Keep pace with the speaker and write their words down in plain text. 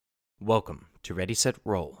Welcome to Ready, Set,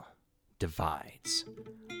 Roll Divides.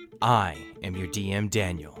 I am your DM,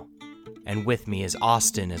 Daniel, and with me is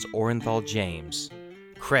Austin as Orenthal James,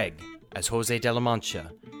 Craig as Jose de la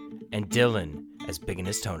Mancha, and Dylan as Big in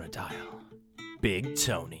his Tonadile. Big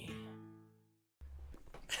Tony.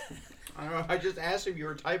 I don't know. I just asked if you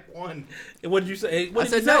were type 1. And what did you say? I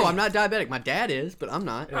said, no, I'm not diabetic. My dad is, but I'm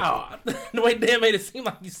not. Oh, the way Dan made it seem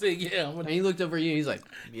like you said, yeah. And he looked over at you, he's like,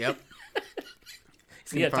 yep.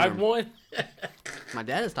 Yeah, type 1? My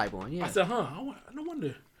dad is type 1, yeah. I said, no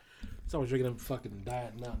wonder. So I was drinking them fucking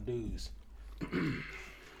Diet Mountain Dews.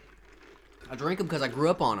 I drink them because I grew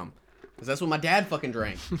up on them. Because that's what my dad fucking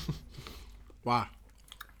drank. Why?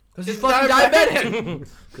 Because he's fucking diabetic.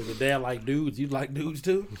 Because your dad like dudes, you like dudes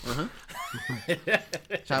too? Uh-huh.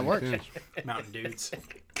 That's how it works. Mountain Dudes.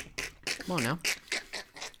 Come on now.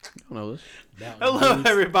 You don't know this. Hello,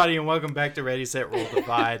 everybody, and welcome back to Ready, Set, Roll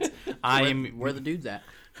Divides. Where are the dudes at?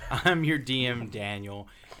 I'm your DM, Daniel,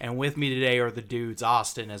 and with me today are the dudes,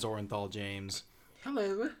 Austin as Orenthal James,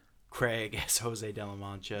 Hello. Craig as Jose de la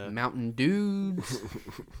Mancha, Mountain dudes.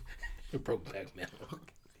 It broke back now.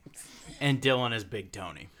 and Dylan as Big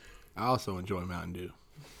Tony. I also enjoy Mountain Dew.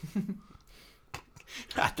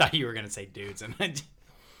 I thought you were going to say dudes. And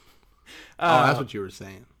That's what you were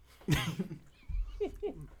saying.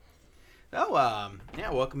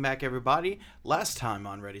 Welcome back, everybody. Last time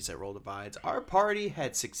on Ready, Set, Roll Divides, our party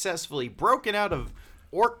had successfully broken out of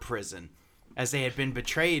orc prison as they had been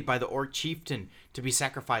betrayed by the orc chieftain to be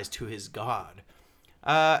sacrificed to his god.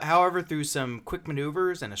 However, through some quick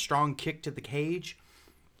maneuvers and a strong kick to the cage,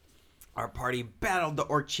 our party battled the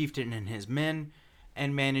orc chieftain and his men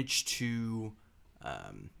and managed to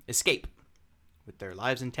escape with their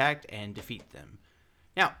lives intact and defeat them.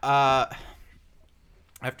 Now,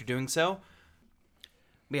 after doing so,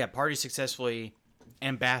 we had party successfully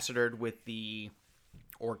ambassadored with the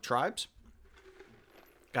orc tribes.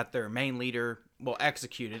 Got their main leader,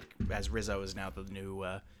 executed, as Rizzo is now the new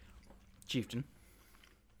chieftain.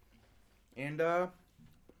 And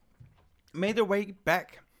made their way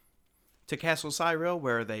back to Castle Cyril,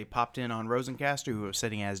 where they popped in on Rosencaster, who was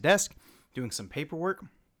sitting at his desk, doing some paperwork,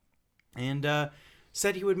 and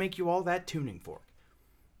said he would make you all that tuning fork.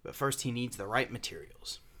 But first he needs the right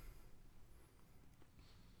materials.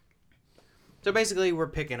 So basically, we're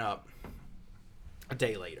picking up a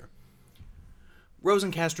day later.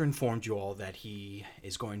 Rosencaster informed you all that he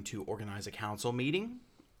is going to organize a council meeting,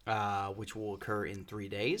 which will occur in 3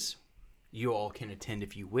 days. You all can attend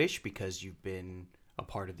if you wish, because you've been a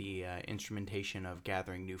part of the instrumentation of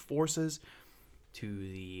gathering new forces to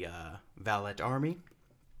the Valet army.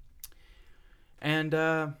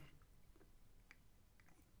 And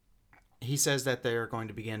he says that they're going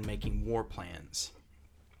to begin making war plans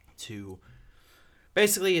to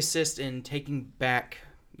basically assist in taking back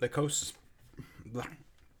the coastal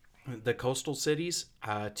cities,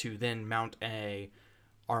 to then mount a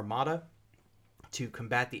armada to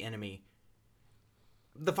combat the enemy.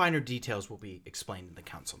 The finer details will be explained in the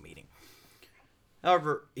council meeting.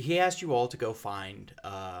 However, he asked you all to go find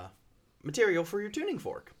material for your tuning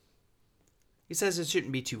fork. He says it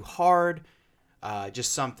shouldn't be too hard.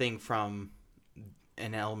 Just something from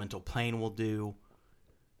an elemental plane will do.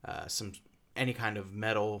 Any kind of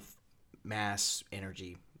metal, mass,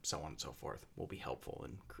 energy, so on and so forth, will be helpful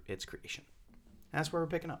in its creation. That's where we're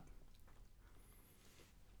picking up.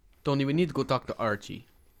 Tony, we need to go talk to Archie.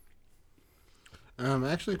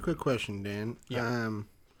 Actually, a quick question, Dan. Yeah.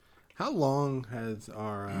 How long has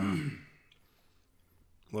our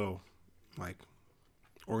little,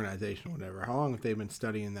 organization or whatever, how long have they been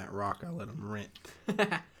studying that rock I let them rent?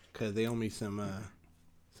 Because they owe me some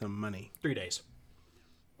money. 3 days.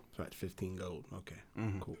 So that's 15 gold. Okay.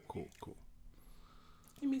 Mm-hmm. Cool.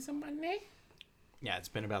 Give me some money. Yeah, it's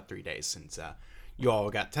been about 3 days since you all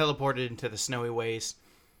got teleported into the snowy waste.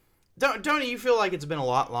 Don't you feel like it's been a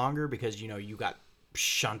lot longer because, you got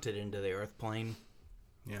shunted into the earth plane?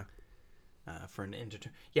 Yeah. For an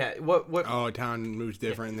Yeah, what? Oh, town moves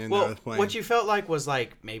different than well, the earth plane. what you felt like was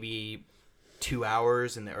maybe 2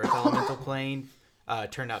 hours in the earth elemental plane.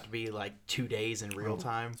 Turned out to be 2 days in real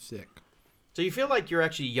time. Sick. So you feel like you're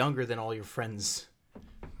actually younger than all your friends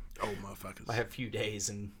Oh, motherfuckers. by a few days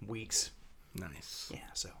and weeks. Nice. Yeah,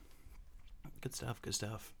 so good stuff.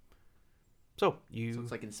 So you. So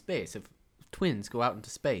it's like in space. If twins go out into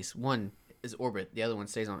space, one is orbit, the other one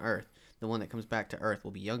stays on Earth. The one that comes back to Earth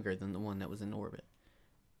will be younger than the one that was in orbit.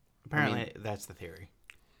 Apparently, that's the theory.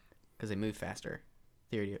 Because they move faster.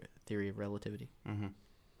 Theory of relativity. Mm-hmm.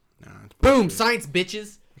 Nah, it's Boom! bullshit. Science,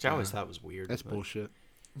 bitches! Which I always thought was weird. That's but bullshit.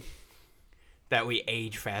 That we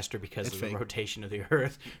age faster because That's of the fake. rotation of the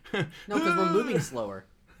Earth. No, because we're moving slower.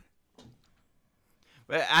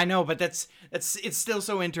 I know, but it's still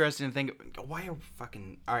so interesting to think. Why are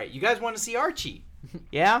fucking all right? You guys want to see Archie?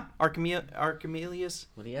 Yeah, Archimelius.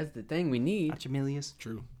 Well, he has the thing we need. Archimelius.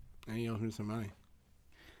 True. And he owes me some money.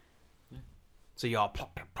 So y'all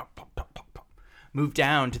plop, plop, plop, plop, plop, plop, plop, move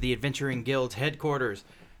down to the Adventuring Guild headquarters,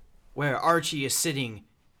 where Archie is sitting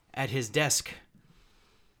at his desk.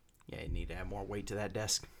 Yeah, you need to add more weight to that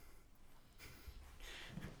desk.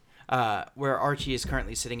 Where Archie is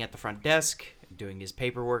currently sitting at the front desk, doing his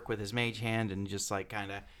paperwork with his mage hand, and just like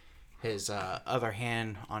kind of his other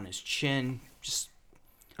hand on his chin. Just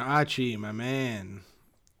Archie, my man.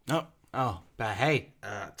 but hey,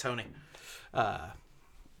 Tony, the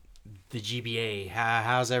GBA.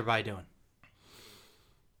 How's everybody doing?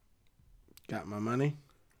 Got my money?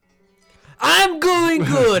 I'm going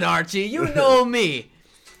good, Archie. You know me.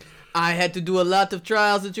 I had to do a lot of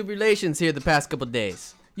trials and tribulations here the past couple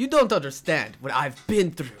days. You don't understand what I've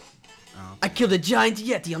been through. I killed a giant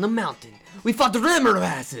yeti on the mountain. We fought rimmer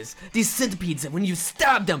asses. These centipedes that when you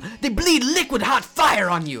stab them, they bleed liquid hot fire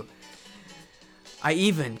on you. I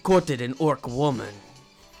even courted an orc woman.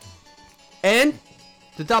 And,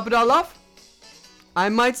 to top it all off, I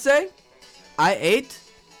might say, I ate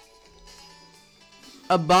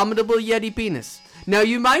abominable yeti penis. Now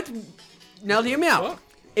hear me out. What?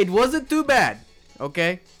 It wasn't too bad,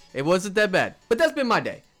 okay? It wasn't that bad. But that's been my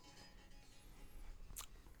day.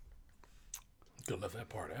 Could have left that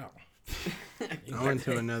part out. I went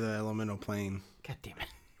to another elemental plane. God damn it!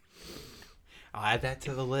 I'll add that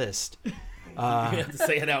to the list. You have to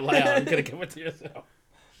say it out loud. You could have come it to yourself.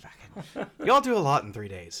 Y'all do a lot in 3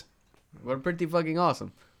 days. We're pretty fucking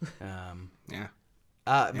awesome. Yeah.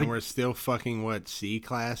 But And we're still fucking, what, C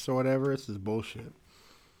class or whatever? This is bullshit.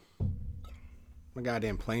 I'm a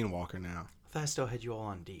goddamn plane walker now. I thought I still had you all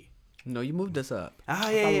on D. No, you moved us up. Ah,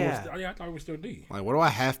 I thought we were still D. Like, what do I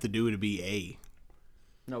have to do to be A?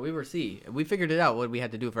 No, we were C. We figured it out what we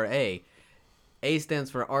had to do for A. A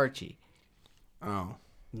stands for Archie. Oh.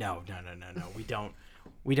 No.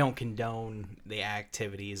 We don't condone the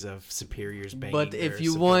activities of superiors banging But their if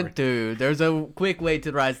you subordinate. want to, there's a quick way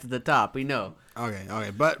to rise to the top. We know. Okay.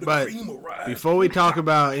 But before we talk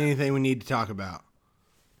about anything we need to talk about,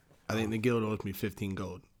 I think the guild owes me 15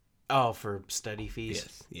 gold. Oh, for study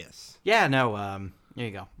fees? Yes. Yeah, no, here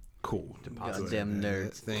you go. Cool. Goddamn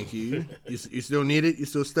nerds. Thank you. You still need it? You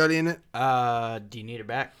still studying it? Do you need it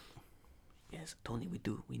back? Yes, Tony, we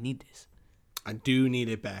do. We need this. I do need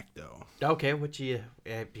it back, though. Okay,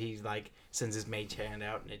 he like sends his mage hand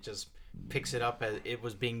out and it just picks it up as it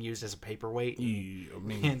was being used as a paperweight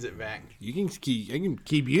and hands it back. I can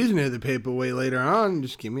keep using it as a paperweight later on.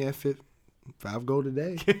 Just give me that 5 gold a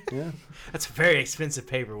day. Yeah. That's a very expensive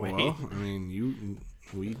paperweight. Well, I mean, you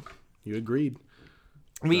agreed.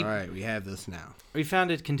 All right, we have this now. We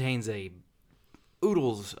found it contains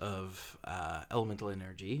oodles of elemental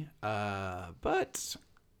energy, but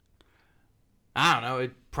I don't know.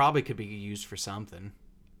 It probably could be used for something.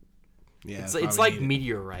 Yeah, It's like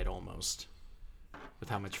meteorite almost, with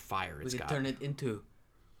how much fire We it's could got. turn it into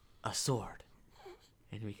a sword,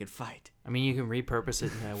 and we could fight. I mean, you can repurpose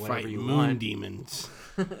it into whatever fight you moon want. demons.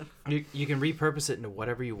 You can repurpose it into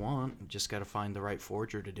whatever you want. You just got to find the right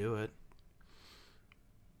forger to do it.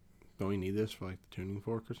 Don't we need this for like the tuning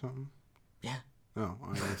fork or something? Yeah. Oh, all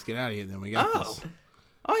right, let's get out of here then. We got this.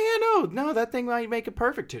 Oh yeah, no, that thing might make a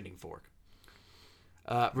perfect tuning fork.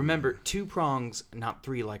 Remember, 2 prongs, not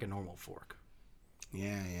 3 like a normal fork.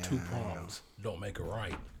 Yeah. 2 prongs don't make it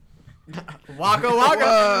right. Waka.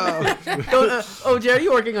 OJ, are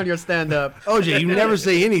you working on your stand-up? OJ, you never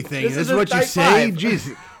say anything. This That's is what you type say? 5.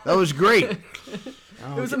 Jesus, that was great.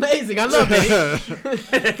 It was amazing. I love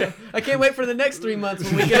it. I can't wait for the next 3 months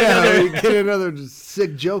when we get another we get another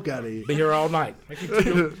sick joke out of you. Be here all night. Make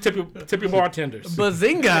you tip your bartenders.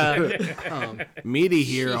 bazinga. Meaty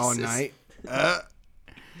here all Jesus. night.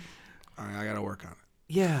 All right, I gotta work on it.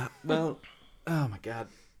 Yeah, well, oh my god.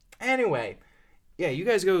 Anyway, yeah, you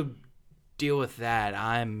guys go deal with that.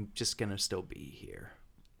 I'm just gonna still be here.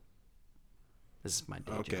 This is my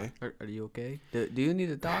day Okay. job. Are you okay? Do you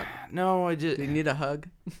need a dog? No, I just Do you need a hug?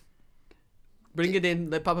 Bring it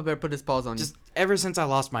in. Let Papa Bear put his paws on just ever since I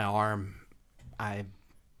lost my arm, I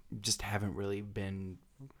just haven't really been.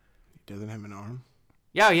 He doesn't have an arm.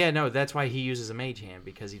 Yeah, no, that's why he uses a mage hand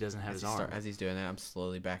because he doesn't have you. his arm. As he's doing that, I'm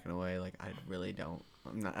slowly backing away. Like, I really don't.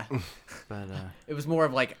 I'm not. But It was more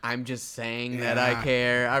of like, I'm just saying that I Yeah.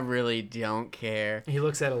 care. I really don't care. he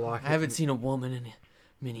looks at a locket. I haven't seen a woman in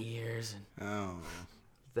many years. And Oh.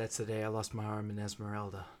 That's the day I lost my arm in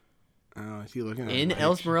Esmeralda. Oh, is he looking at In my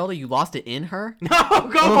picture? Esmeralda, you lost it in her? No,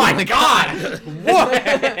 oh my God! What?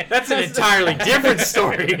 That's an entirely different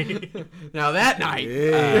story. Now that night.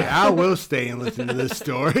 Yeah, I will stay and listen to this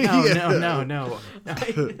story. No.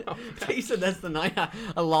 You said that's the night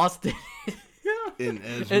I lost it In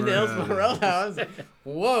in Esmeralda. I was like,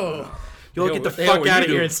 whoa. You'll Yo, get the what the hell fuck were you out of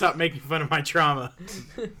here doing? and stop making fun of my trauma.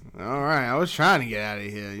 All right, I was trying to get out of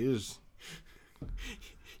here.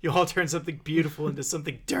 You all turn something beautiful into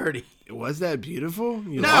something dirty. Was that beautiful?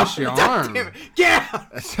 You No, lost your God arm. damn it. Get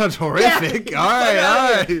out! That sounds horrific. Yeah. All right, Fuck all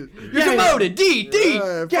out right. You're demoted. D. Get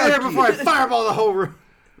out of here before I fireball the whole room.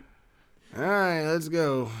 All right, let's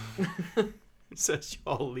go. So you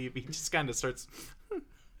all leave. He just kind of starts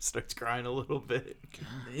crying a little bit.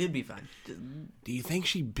 It'd be fine. Do you think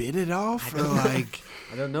she bit it off, or like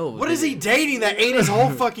I don't know. What is he dating that ate his whole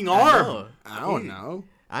fucking arm? No. I don't know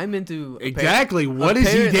I'm into exactly what is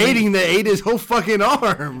he apparently- dating that ate his whole fucking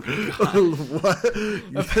arm? What?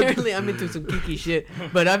 Apparently, I'm into some geeky shit,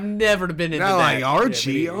 but I've never been into Not that. like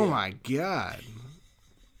Archie. Oh my god.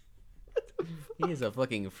 He is a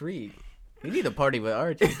fucking freak. We need a party with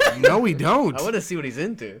Archie. No, we don't. I want to see what he's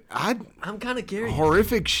into. I'm kind of curious.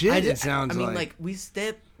 Horrific shit. It I sounds mean, like.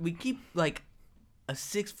 like we keep like a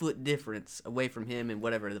 6-foot difference away from him and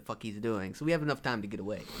whatever the fuck he's doing, so we have enough time to get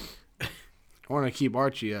away. I want to keep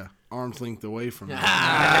Archie arm's length away from me.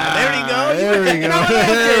 There he goes. There we go.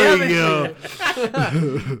 There we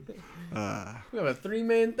go. We have a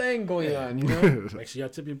 3-man thing going on, you know? Make sure y'all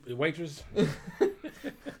tip your waitress.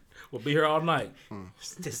 We'll be here all night.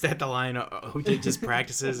 Is that the line who just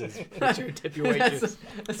practices? Is tip your waitress?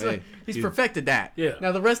 That's Hey, like, he's you- perfected that. Yeah.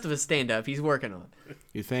 Now the rest of his stand up, he's working on.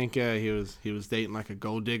 You think he was dating like a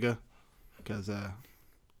gold digger? Because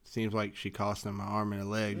seems like she cost him an arm and a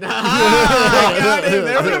leg. We're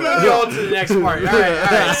gonna move on to the next part. All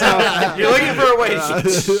right. So you're looking for a way.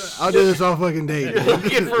 I'll do this all fucking day. You're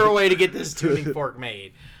looking for a way to get this tuning fork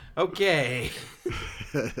made. Okay.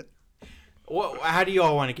 How do you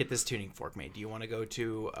all want to get this tuning fork made? Do you want to go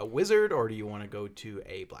to a wizard or do you want to go to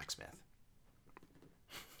a blacksmith?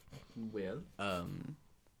 Well,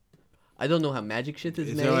 I don't know how magic shit is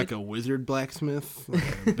Is made. there like a wizard blacksmith?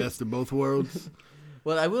 Like best of both worlds?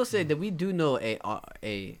 Well, I will say that we do know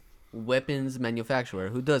a weapons manufacturer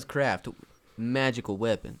who does craft magical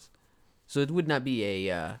weapons. So it would not be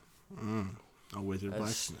a A wizard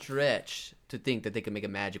blacksmith. stretch to think that they can make a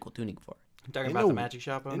magical tuning fork. I'm talking Ain't about no- the magic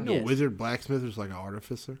shop owner? Isn't a Yes. wizard blacksmith is like an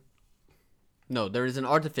artificer? No, there is an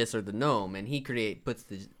artificer, the gnome, and he puts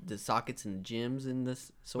the sockets and gems in the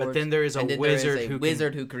swords. then there is a and then wizard there is a who can-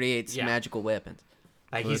 wizard who creates Yeah. magical weapons.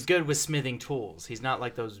 Like he's good with smithing tools. He's not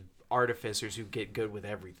like those artificers who get good with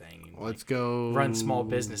everything. And, Let's go. run small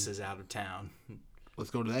businesses out of town.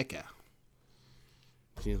 Let's go to that guy.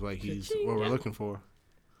 Seems like he's what we're looking for.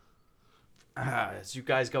 As you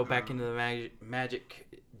guys go back into the magic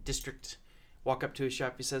district, walk up to his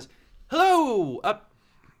shop. He says, "Hello, up.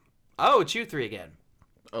 Oh, it's you three again."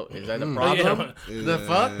 Oh, is that the Yeah. problem? The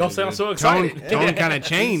fuck? Don't sound so Tone, excited. tone kind of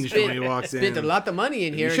changed when he walked Spent a in. lot of money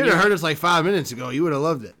in here. You and should have heard us like 5 minutes ago. You would have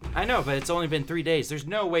loved it. I know, but it's only been 3 days. There's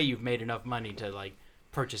no way you've made enough money to like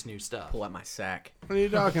purchase new stuff. Pull out my sack. What are you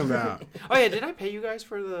talking about? Oh yeah, did I pay you guys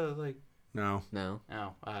for the like? No. No.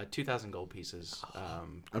 No, 2,000 gold pieces.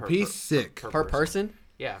 A piece sick. Per person?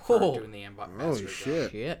 Yeah, for Oh. doing the ambassador Holy job.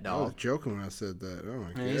 shit. Shit, I was dog. joking when I said that. Oh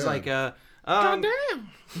my god. And he's like,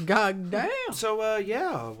 God damn. so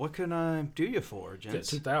yeah, what can I do you for, Get gents?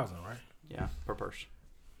 2,000, right? Yeah, per purse.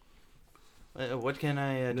 What can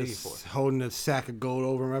I do you for? Just holding a sack of gold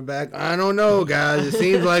over my back. I don't know, guys. It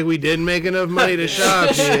seems like we didn't make enough money to shop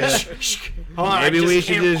here. Hold on, Maybe I we just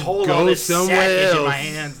should can't just hold go all this somewhere sackage in my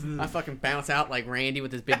else. hands. I fucking bounce out like Randy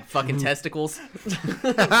with his big fucking testicles. Me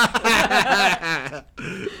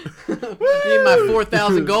and my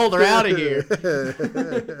 4,000 gold are out of here.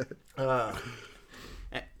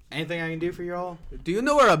 Anything I can do for you all? Do you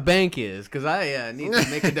know where a bank is? Because I need to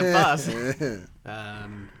make a deposit.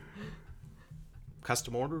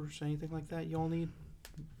 Custom orders, anything like that you all need?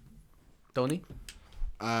 Tony?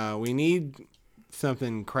 We need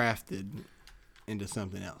something crafted into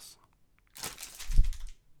something else.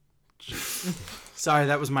 Sorry,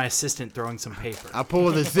 that was my assistant throwing some paper. I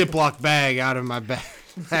pull the Ziploc bag out of my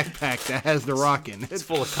backpack that has the rock in it. It's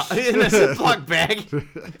full of in a Ziploc bag.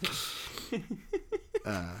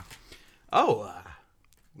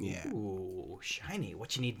 Yeah. Ooh, shiny.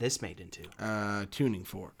 What you need this made into? Tuning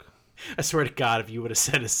fork. I swear to God, if you would have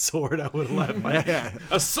said a sword, I would have left my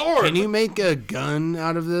a sword. Can you make a gun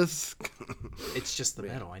out of this? It's just the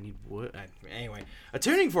metal. I need wood. Anyway, a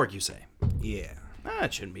tuning fork, you say? Yeah.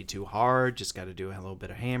 It shouldn't be too hard. Just got to do a little bit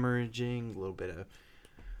of hammering, a little bit of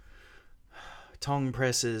tongue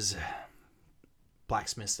presses,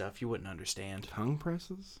 blacksmith stuff. You wouldn't understand. Tongue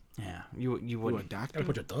presses? Yeah, you You a wouldn't. doctor? Gotta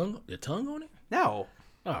put your tongue on it? No,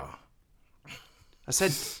 Oh. I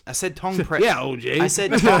said tongue press. Yeah, OJ. I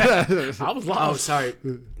said tongue. I was Oh, lost. sorry.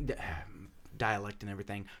 Dialect and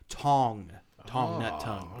everything. Tongue, not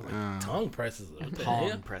tongue. I was like, tongue presses. What the hell?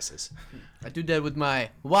 Tongue presses. I do that with my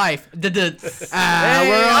wife. We're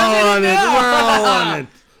all on it. We're all on it.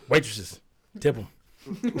 Waitresses, tip them.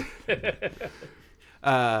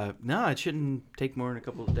 No, it shouldn't take more than a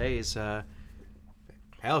couple of days. Hell,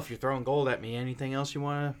 if you're throwing gold at me, anything else you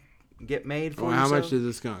want to get made for Well, how much yourself? is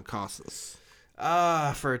this going to cost us?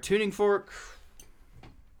 For a tuning fork.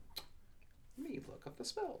 Let me look up the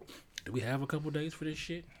spell. Do we have a couple days for this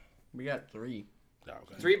shit? We got 3. Oh,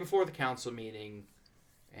 okay. 3 before the council meeting,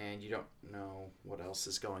 and you don't know what else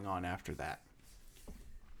is going on after that.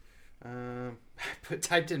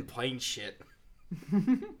 Typed in plain shit.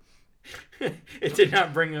 It did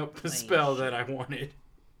not bring up the spell that I wanted.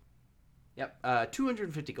 Yep,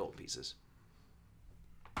 250 gold pieces.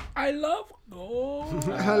 I love gold.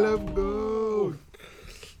 I love gold.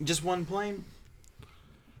 Just one plane?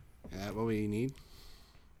 Is that what we need?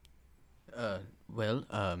 Well,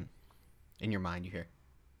 in your mind you hear,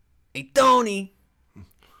 "Hey, Tony." My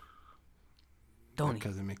Tony.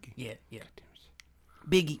 cousin Mickey. Yeah.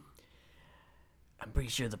 Biggie. I'm pretty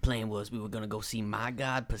sure the plan was we were gonna go see my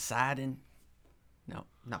god Poseidon. No,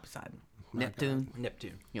 not Poseidon. Neptune.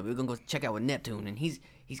 Neptune. Yeah, we were gonna go check out with Neptune, and he's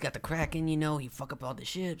got the Kraken, you know. He fuck up all the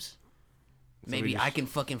ships. Maybe I can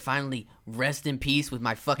fucking finally rest in peace with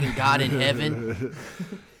my fucking god in heaven.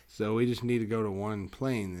 So we just need to go to one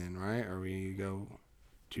plane then, right? Or we go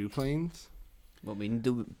 2 planes? What we can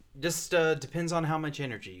do? Just depends on how much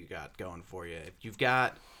energy you got going for you. If you've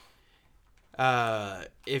got,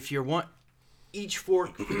 if you're one, each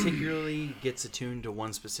fork particularly gets attuned to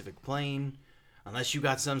one specific plane, unless you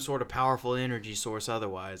got some sort of powerful energy source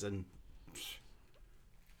otherwise, and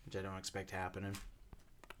which I don't expect happening.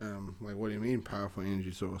 Like, what do you mean, powerful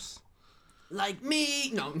energy source? Like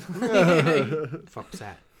me? No. Fuck was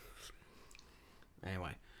that?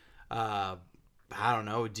 Anyway, I don't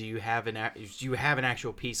know. Do you have an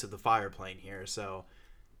actual piece of the fire plane here? So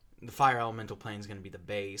the fire elemental plane is going to be the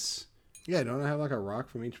base. Yeah, don't I have like a rock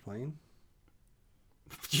from each plane?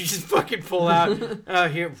 You just fucking pull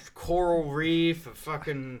out here coral reef, a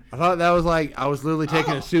fucking I thought that was like, I was literally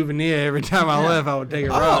taking a souvenir every time I left. I would take a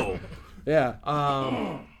rock. Yeah.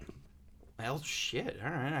 Well, shit. All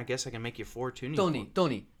right, I guess I can make you 4 tuning.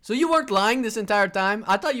 Tony. So you weren't lying this entire time?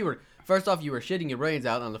 I thought you were. First off, you were shitting your brains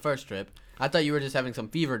out on the first trip. I thought you were just having some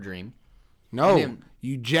fever dream. No, Damn.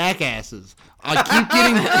 you jackasses.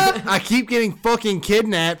 I keep getting fucking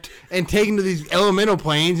kidnapped and taken to these elemental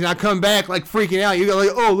planes, and I come back like freaking out. You go like,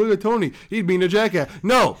 oh, look at Tony. He's being a jackass.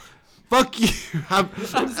 No. Fuck you. I'm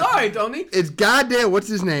sorry, Tony. It's goddamn, what's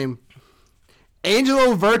his name?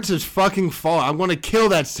 Angelo Vertz's fucking fault. I'm going to kill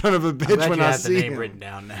that son of a bitch when I the see name him. written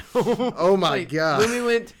down now. Oh my Like, god. When we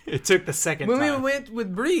went, It took the second when time. we went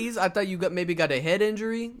with Breeze, I thought you maybe got a head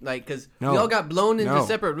injury, like because No. we all got blown into No.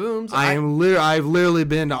 separate rooms. I've literally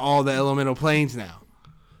been to all the elemental planes now.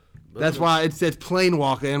 That's why it says plane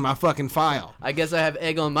walker in my fucking file. I guess I have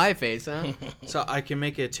egg on my face, huh? So I can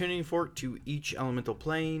make a tuning fork to each elemental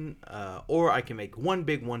plane, or I can make one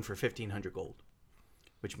big one for 1,500 gold,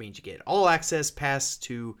 which means you get all access pass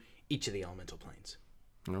to each of the elemental planes.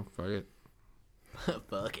 No, fuck it.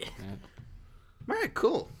 Fuck it. All right,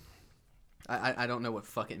 cool. I don't know what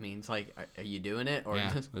fuck it means. Like, are you doing it or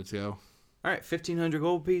Yeah, just... let's go. All right, 1,500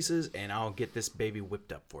 gold pieces, and I'll get this baby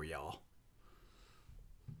whipped up for y'all.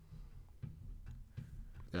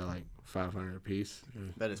 They're like 500 a piece.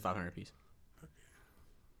 That is 500 apiece.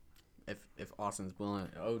 If Austin's willing,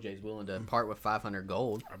 OJ's willing to part with 500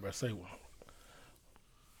 gold. I'm about to say,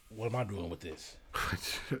 what am I doing with this?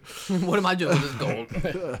 What am I doing with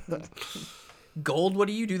this gold? Gold? What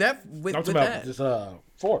do you do that with, I'm with talking about that? this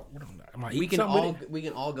fort. Am I We eating can something all with it? we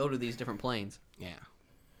can all go to these different planes. Yeah.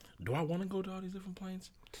 Do I want to go to all these different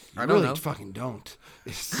planes? I don't really know. fucking don't.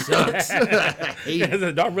 It sucks. I hate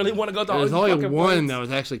it. Do I really want to go to all There's these only fucking one planes? that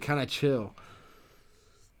was actually kind of chill.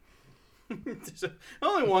 There's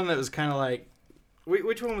only one that was kind of like,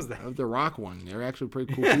 which one was that? Of the rock one. They're actually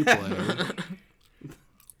pretty cool people there.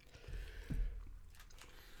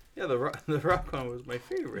 Yeah, the rock one was my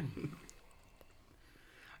favorite.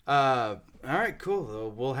 All right,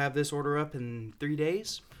 cool. We'll have this order up in 3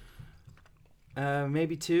 days.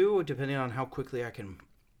 Maybe 2, depending on how quickly I can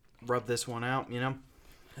rub this one out, you know?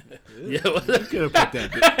 Yeah, well, You could have put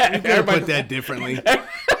that. You could have put that differently. Look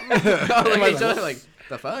at each other like,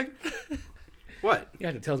 the fuck? What? you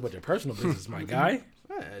have to tell us about your personal business, my guy.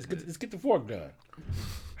 Let's get the fork done.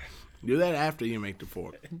 Do that after you make the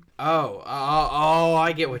fork. Oh,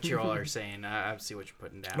 I get what you all are saying. I see what you're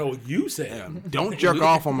putting down. No, you said. Don't jerk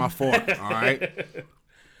off on my fork, all right?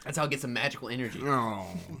 That's how it gets some magical energy. Oh.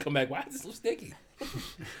 Come back. Why is this so sticky?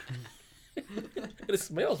 It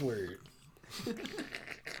smells weird.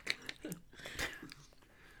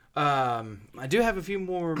 I do have a few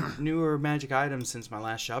more newer magic items since my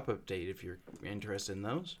last shop update, if you're interested in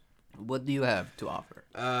those. What do you have to offer?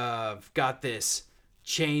 I've got this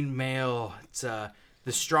chainmail. It's the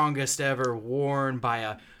strongest ever worn by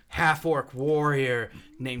a half-orc warrior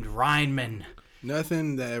named Reinman.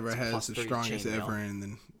 Nothing that ever has plus the 3 strongest chainmail. ever in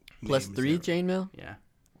the Plus names 3 ever. chainmail? Yeah.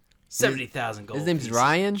 70,000 gold. His name's pieces.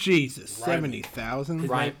 Ryan? Jesus, 70,000?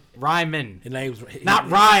 Ryman. His name's Not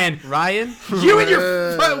Ryan. Ryan? You and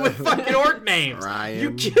your with fucking orc names. Ryan.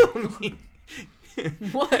 You killed me.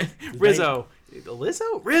 What? Rizzo.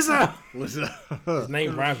 Lizzo? Rizzo. His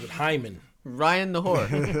name rhymes with Hyman. Ryan the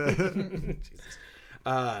whore.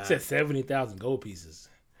 It said 70,000 gold pieces.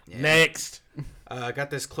 Next. I got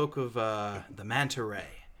this cloak of the manta ray.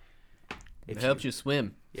 It helps you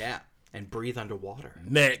swim. Yeah. And breathe underwater.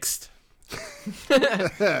 Next.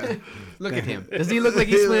 Look at him. Does he look like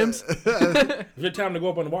he swims? It's your time to go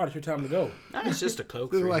up on the water. It's your time to go. Nah, it's just a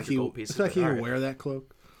cloak. Looks 300 like gold pieces. it's like he but can alright. wear that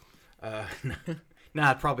cloak.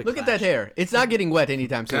 Nah, probably. Look at that hair. It's not getting wet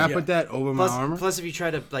anytime Can I soon. put that over my Plus, armor? plus, if you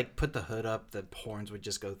try to like put the hood up, the horns would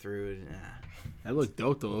just go through. Nah. That looked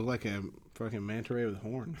dope though. It looked like a fucking manta ray with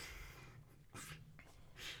horns.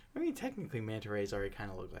 I mean, technically, manta rays already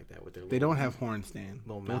kind of look like that with their. They don't have horns, Stan.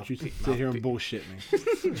 Little Don't you mouthpiece- sit here and mouthpiece. bullshit me.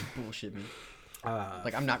 Bullshit me.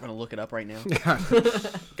 Like, I'm not going to look it up right now.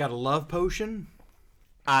 Got a love potion.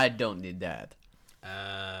 I don't need that.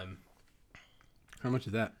 How much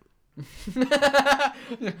is that?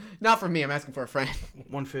 Not for me. I'm asking for a friend.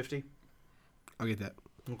 150. I'll get that.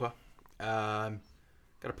 Okay. Got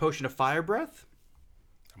a potion of fire breath.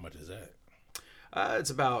 How much is that? It's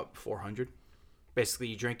about 400. Basically,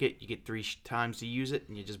 you drink it, you get 3 times to use it,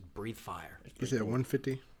 and you just breathe fire. You said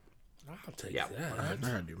 150? I'll take Yeah. that. I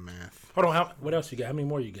gotta do math. Hold on. What else you got? How many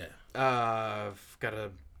more you got? I've got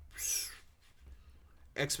a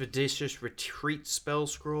expeditious retreat spell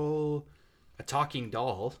scroll, a talking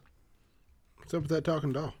doll. What's up with that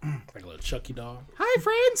talking doll? Like a little Chucky doll. Hi,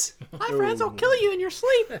 friends. Hi, friends. I'll kill you in your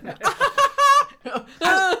sleep.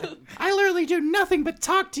 I literally do nothing but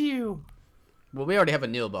talk to you. Well, we already have a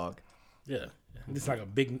Nilbog. Yeah. It's like a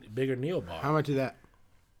bigger Neil bar. How much is that?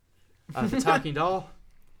 The talking doll.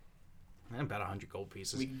 About 100 gold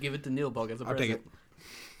pieces. We can give it to Nilbog as a I'll present. take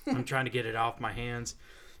it. I'm trying to get it off my hands.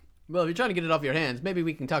 Well, if you're trying to get it off your hands, maybe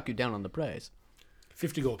we can talk you down on the price.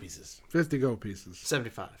 50 gold pieces. 50 gold pieces.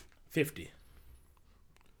 75. 50.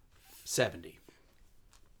 70.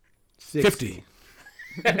 50.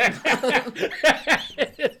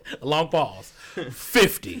 A long pause.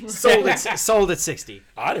 50. Sold at 60.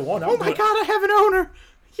 I didn't want that. Oh my god, I have an owner.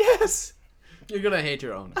 Yes. You're going to hate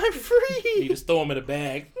your own. I'm You free. just throw them in a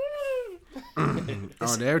bag. Oh,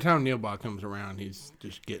 every time Neilbot comes around, he's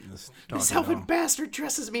just getting this This talking elfin doll. bastard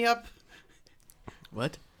dresses me up.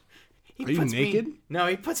 What? He Are you puts naked? No,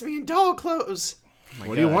 he puts me in doll clothes.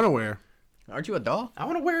 What do you want to wear? Aren't you a doll? I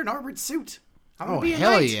want to wear an armored suit. I want Oh, to be a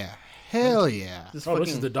hell knight. yeah. Hell yeah. This Oh, fucking...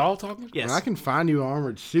 this is the doll talking? Yes. When I can find you an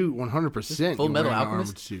armored suit, 100%. Full you Metal wear an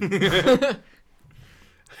Alchemist? armored suit.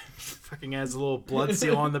 Fucking has a little blood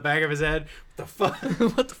seal on the back of his head. What the fuck?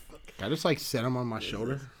 what the fuck? Can I just like set him on my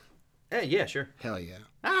shoulder? Hey, yeah, sure. Hell yeah.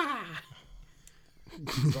 Ah,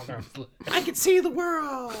 I can see the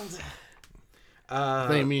world. I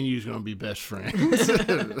think me and you's gonna be best friends.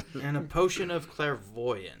 And a potion of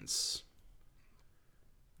clairvoyance.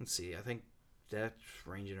 Let's see. I think that's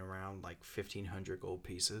ranging around like 1,500 gold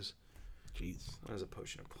pieces. Jeez. What does a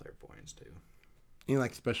potion of clairvoyance do? Any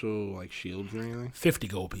like special like shields or anything? 50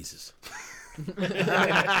 gold pieces.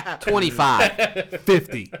 25.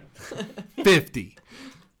 50. 50.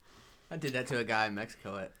 I did that to a guy in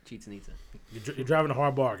Mexico at Chichen Itza. You're driving a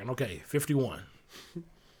hard bargain. Okay, 51.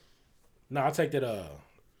 No, I'll take that,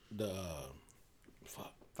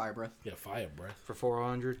 fuck. Fire breath. Yeah, fire breath. For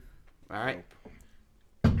 400. All right.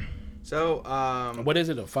 So, What is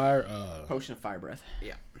it? A fire, Potion of fire breath.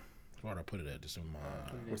 yeah. where'd I put it at? Just in my,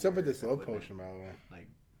 What's up with this love potion, by the way? Like,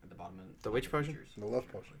 at the bottom of it. The which potion? The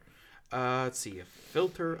love potion. Let's see. A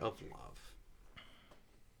filter of love.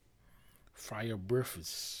 fire breath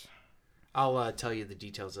is... I'll tell you the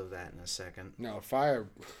details of that in a second. No, fire.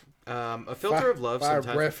 A filter of love. Fire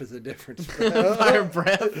sometimes breath is a different spell. Fire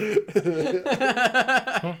breath.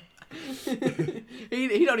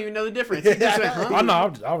 he don't even know the difference. He just went, huh? Oh,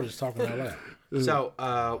 no, I was just talking out loud.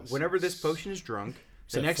 So, whenever this potion is drunk,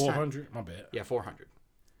 So next time- 400? My bad. Yeah, 400.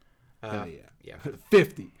 Hell yeah. Yeah.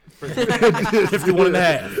 50. 51 and a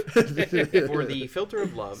half. For the filter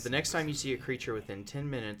of love, the next time you see a creature within 10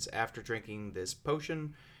 minutes after drinking this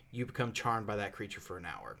potion, you become charmed by that creature for an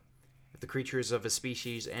hour. If the creature is of a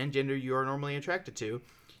species and gender you are normally attracted to,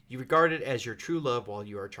 you regard it as your true love while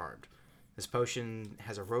you are charmed. This potion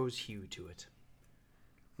has a rose hue to it.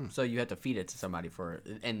 So you have to feed it to somebody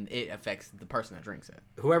and it affects the person that drinks it.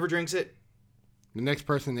 Whoever drinks it, The next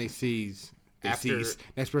person they see, After-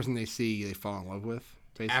 next person they see, they fall in love with.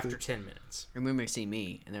 Basically. after 10 minutes. Remember, they see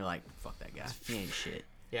me and they're like, "Fuck that guy. He ain't shit."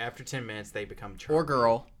 Yeah, after 10 minutes, they become charmed. Or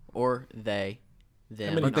girl, or they,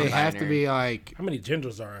 them. many- But they have to non-binary. be like, How many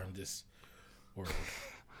genders are in this world?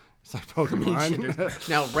 it's like Pokemon.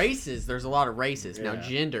 Now races, there's a lot of races. Now Yeah.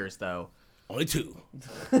 genders, though, Only 2.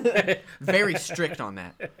 very strict on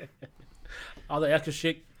that. All the extra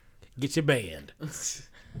shit, get you banned.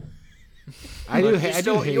 I do. Look, I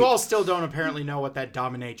do hate. you all still don't apparently know what that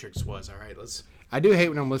dominatrix was. All right, let's. I do hate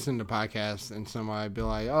when I'm listening to podcasts and somebody be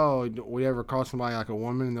like, "Oh, we ever call somebody like a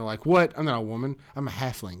woman?" And they're like, "What? I'm not a woman. I'm a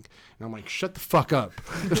halfling." And I'm like, "Shut the fuck up!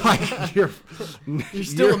 Like you're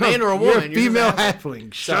still a man or a You're woman. a You're just female a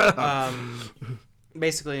halfling. Shut up."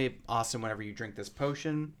 Basically, Austin, whenever you drink this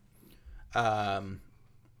potion,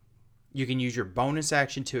 you can use your bonus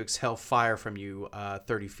action to exhale fire from you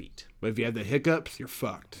 30 feet. But if you have the hiccups, you're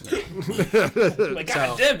fucked. Like,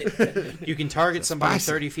 God damn it. You can target somebody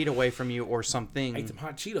spicy. 30 feet away from you or Ate something. some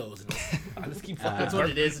hot Cheetos. And I just keep fucking That's what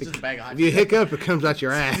it is. It's just a bag of hot If you hiccup, it comes out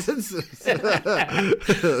your ass.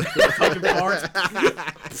 fucking parts.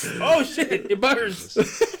 Oh, shit. It burns.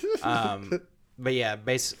 But yeah,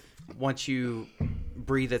 once you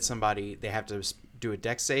breathe at somebody, they have to do a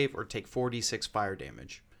dex save or take 4d6 fire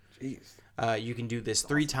damage. Jeez. You can do this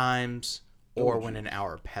 3 times or when an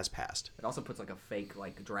hour has passed. It also puts like a fake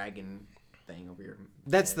like dragon thing over your.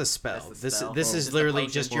 That's head. the spell. That's the spell. This Oh, is just literally the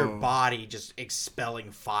potion. just your body just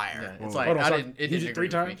expelling fire. Yeah, it's like Hold on, I so didn't. It use didn't it 3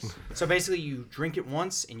 agree with me. times? So basically, you drink it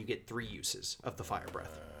once and you get 3 uses of the fire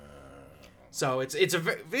breath. So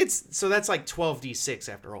so that's like 12d6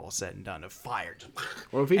 after all is said and done of fire.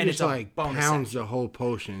 Well, if he And just it's a like bonus pounds the whole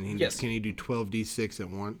potion, Yes. can he do 12d6 at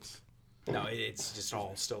once? No, it's just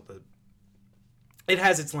all still the. It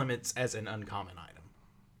has its limits as an uncommon item.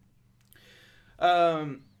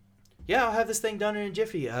 Yeah, I'll have this thing done in a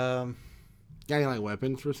jiffy. Got any like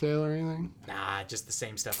weapons for sale or anything? Nah, just the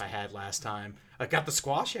same stuff I had last time. I got the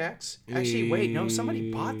squash axe. Actually, wait, no,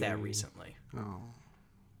 somebody bought that recently. Oh.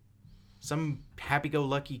 Some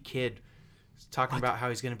happy-go-lucky kid is talking about how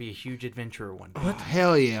he's going to be a huge adventurer one day.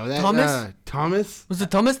 Hell yeah! That, Thomas? Thomas? Was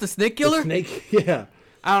it Thomas the snake killer? Snake? Yeah.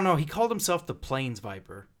 I don't know. He called himself the Plains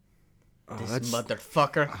Viper. Oh, This that's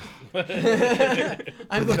motherfucker.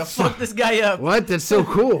 I'm gonna fuck this guy up. what? That's so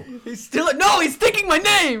cool. He's still no. He's thinking my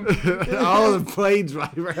name. All the planes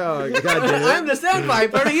right around. God damn I'm the sound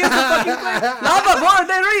viper. He is the fucking Lava Bar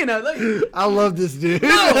de Arena. Look, I love this dude. no.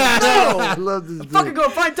 I love this dude. fucking go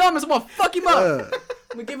find Thomas. I'm gonna fuck him up.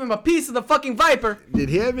 I'm gonna give him a piece of the fucking viper. Did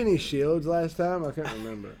he have any shields last time? I can't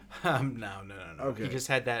remember. No. Okay. He just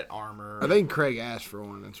had that armor. I think Craig asked for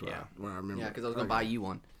one. That's what, Yeah. what I remember. Yeah, because I was gonna buy you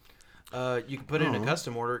one. You can put it in a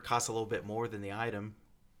custom order. It costs a little bit more than the item.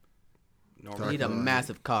 I Normally, need a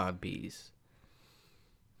massive cod piece.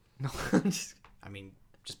 No, I'm just. I mean,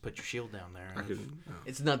 just put your shield down there. I could,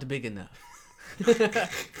 It's not big enough.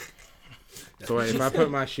 so wait, if I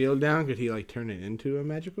put my shield down, could he like turn it into a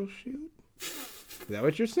magical shield? Is that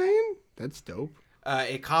what you're saying? That's dope.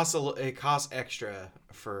 It costs extra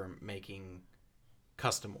for making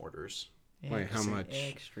custom orders. Wait, how much?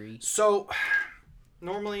 Extra. So,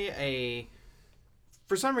 normally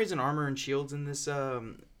for some reason, armor and shields in this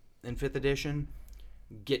in 5th edition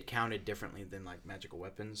get counted differently than like magical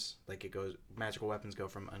weapons. Like magical weapons go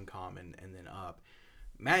from uncommon and then up.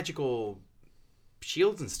 Magical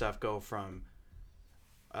shields and stuff go from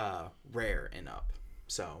rare and up.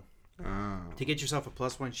 So to get yourself a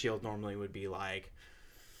 +1 shield normally would be like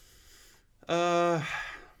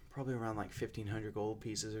probably around like 1,500 gold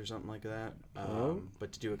pieces or something like that.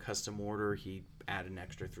 But to do a custom order, he'd add an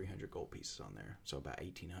extra 300 gold pieces on there, so about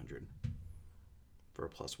 1,800 for a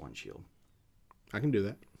 +1 shield. I can do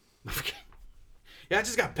that. Okay. Yeah, I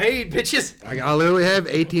just got paid, bitches. I literally have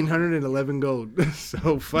 1,811 gold.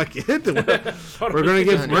 So fuck it. We're gonna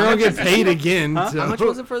get paid again. So. How much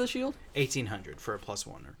was it for the shield? 1,800 for a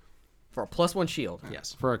 +1er. For a +1 shield.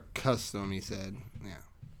 Yes. For a custom, he said. Yeah.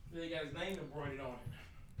 They got his name embroidered on it.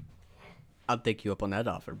 I'll take you up on that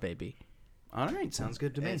offer, baby. All right, sounds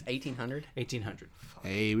good to me. It's 1800. 1800.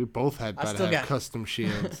 Hey, we both had I better still have got- custom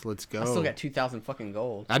shields. Let's go. I still got 2,000 fucking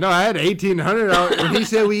gold. I know I had 1,800. When he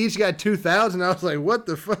said we each got 2,000, I was like, what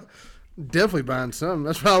the fuck? Definitely buying something.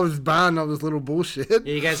 That's why I was buying all this little bullshit. Yeah,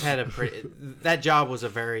 you guys had that job was a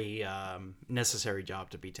very necessary job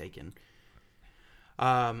to be taken.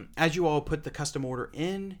 As you all put the custom order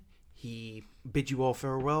in, he bid you all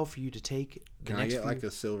farewell for you to take the Can I next get few- like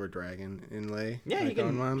a silver dragon inlay? Yeah, like you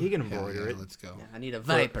on mine? can. He can Hell embroider yeah, it. Let's go. Yeah, I need a for-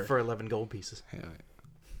 viper. for 11 gold pieces. Hell yeah.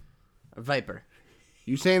 A viper.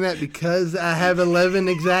 You saying that because I have 11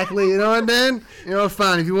 exactly? You know what, Dan? You know,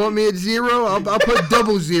 fine. If you want me at 0, I'll put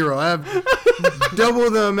double 0. I have double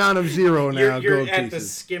the amount of 0 now. You're gold at the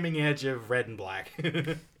pieces. skimming edge of red and black.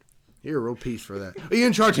 You're a real piece for that. Oh, you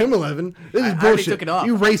didn't charge him 11. This is already bullshit. took it off.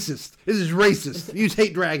 You racist. This is racist. You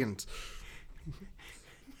hate dragons.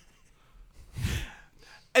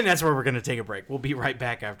 And that's where we're going to take a break. We'll be right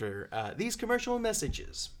back after these commercial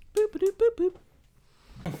messages. Boop, boop, boop,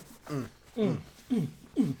 boop.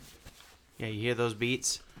 Yeah, you hear those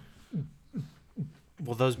beats?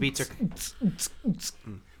 Well, those beats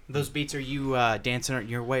are you dancing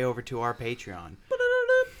your way over to our Patreon.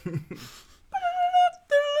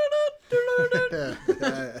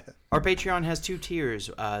 Our Patreon has 2 tiers,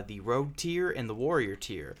 the Rogue tier and the Warrior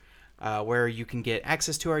tier, where you can get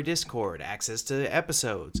access to our Discord, access to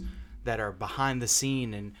episodes that are behind the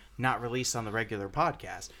scene and not released on the regular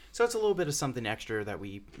podcast. So it's a little bit of something extra that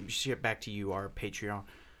we ship back to you, our Patreon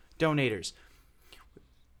donators.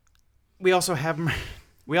 We also have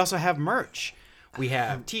merch. We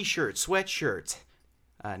have t-shirts, sweatshirts,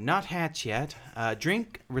 not hats yet,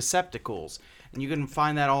 drink receptacles. And you can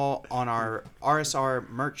find that all on our RSR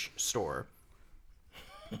merch store.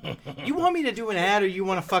 You want me to do an ad or you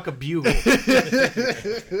want to fuck a bugle?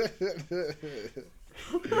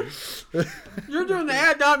 You're doing the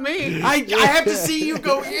ad, not me. I have to see you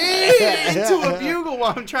go into a bugle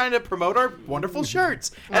while I'm trying to promote our wonderful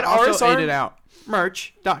shirts at Also ate it out.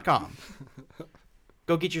 rsrmerch.com.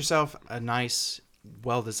 Go get yourself a nice,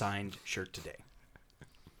 well-designed shirt today.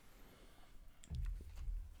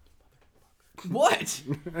 What?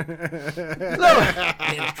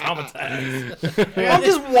 I'm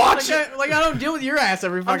just watching. Like I don't deal with your ass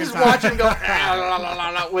every I'm fucking just time. watching him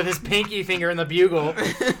go with his pinky finger in the bugle.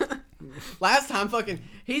 Last time,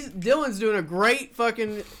 Dylan's doing a great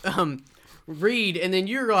fucking read, and then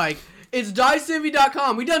you're like, it's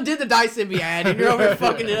DiceEnvy.com. We done did the DiceEnvy ad, and you're over here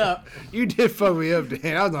fucking it up. You did fuck me up,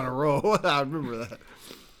 Dan. I was on a roll. I remember that.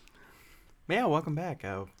 Yeah, welcome back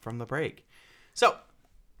from the break. So,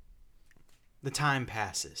 the time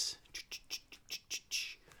passes.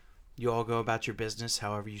 You all go about your business,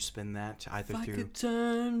 however you spend that, either I through could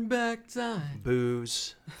turn back time.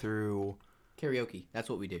 booze, through Karaoke. That's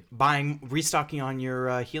what we do. restocking on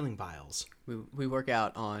your healing vials. We work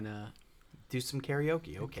out on Do some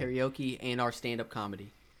karaoke, okay. karaoke and our stand-up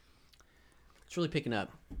comedy. It's really picking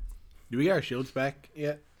up. Do we get our shields back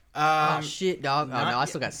yet? Oh shit, dog! Oh no, not I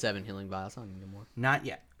still got 7 healing vials. I don't need no more. Not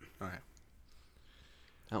yet. All right.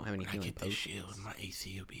 I don't have any healing potions. shield. My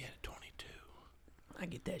AC will be at 22. I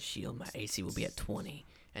get that shield, my AC will be at 20,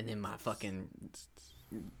 and then my fucking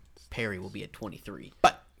parry will be at 23.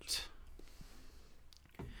 But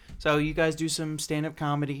so you guys do some stand-up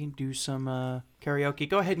comedy, do some karaoke.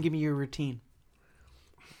 Go ahead and give me your routine.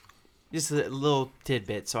 Just a little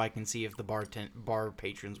tidbit so I can see if the bar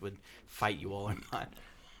patrons would fight you all or not.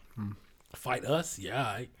 Fight us?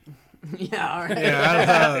 Yeah. Yeah, all right.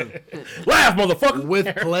 Yeah, Laugh, motherfucker.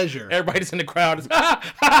 with pleasure. Everybody's in the crowd.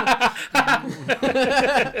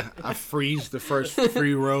 I freeze the first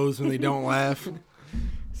 3 rows when they don't laugh.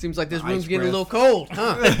 Seems like this Ice room's getting a breath. little cold,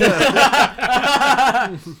 huh?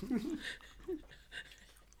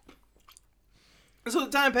 So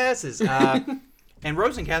the time passes, and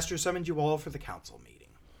Rosencaster summoned you all for the council meeting.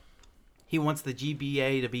 He wants the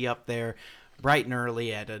GBA to be up there bright and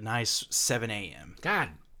early at a nice 7 a.m. God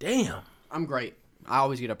damn. I'm great. I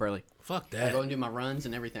always get up early. Fuck I that. go and do my runs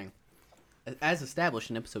and everything. As established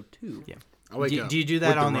in episode 2. Yeah. I wake Do, up do you do with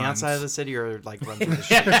that on the runs. outside of the city or like run through the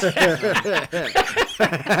streets?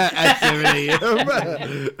 at 7 a.m.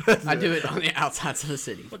 I do it on the outsides of the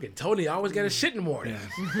city. Fucking Tony always got a shit in the morning.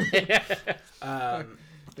 I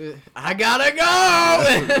gotta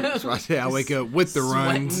go! So I say I wake up with the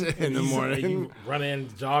runs in the morning. You run in,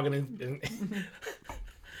 jogging, and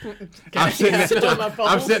I'm sitting, sit on my there, phone?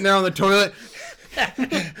 I'm sitting there on the toilet.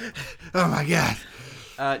 Oh my god,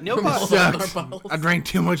 Nilbog, sucks. I drank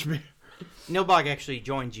too much beer. Nilbog actually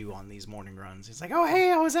joined you on these morning runs. He's like, "Oh,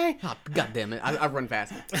 hey, Jose. Oh, God damn it. I run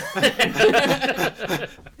fast.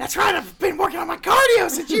 That's right. I've been working on my cardio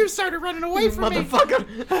since you started running away from me.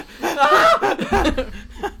 Motherfucker.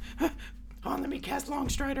 Oh, let me cast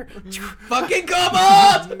Longstrider. Fucking come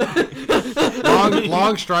on!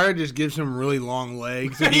 Long Strider just gives him really long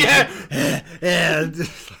legs. Yeah. Yeah, just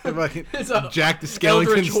fucking a Jack the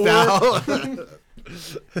Skeleton Eldritch style.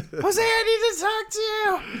 Jose, I need to talk to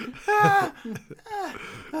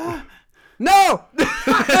you. No!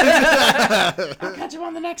 I'll catch him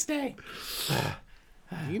on the next day.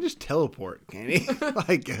 You can just teleport, can't he?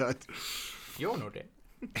 Like, You don't know that.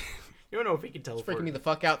 You don't know if he can teleport. Freaking me the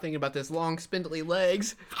fuck out thinking about this long, spindly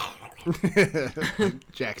legs.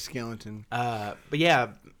 Jack Skeleton. But yeah,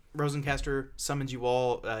 Rosencaster summons you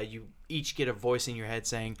all. You each get a voice in your head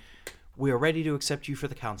saying, "We are ready to accept you for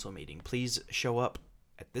the council meeting. Please show up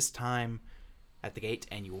at this time at the gate,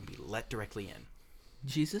 and you will be let directly in."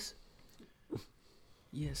 Jesus?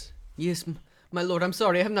 Yes. Yes, my lord, I'm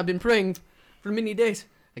sorry. I have not been praying for many days.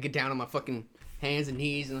 I get down on my fucking hands and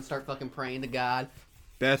knees and I start fucking praying to God.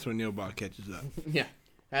 That's when Nilbog catches up. Yeah,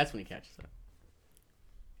 that's when he catches up.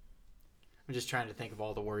 I'm just trying to think of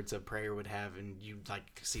all the words a prayer would have, and you like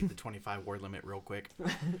see the 25 word limit real quick.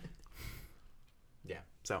 Yeah.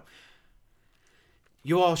 So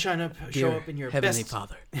you all show up in your Heavenly best.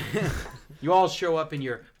 Father. You all show up in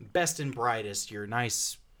your best and brightest, your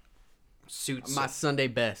nice suits, My Sunday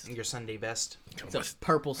best. your Sunday best. It's a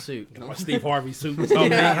purple suit. My Steve Harvey suit. It's all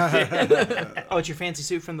me. Oh, it's your fancy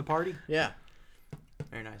suit from the party. Yeah.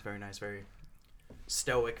 Very nice, very nice, very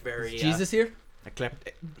stoic, very Jesus here?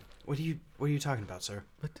 eclectic. What are you talking about, sir?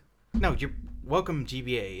 What? No, you're welcome,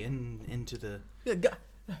 GBA, into the.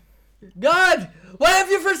 God, why have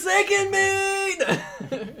you forsaken me?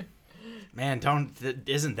 Man,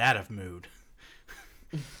 isn't that a mood?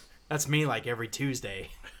 That's me like every Tuesday.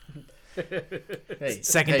 Hey,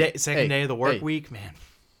 Second day of the work week, man.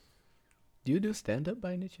 Do you do stand up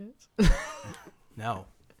by any chance? No.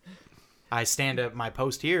 I stand up my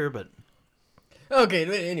post here, but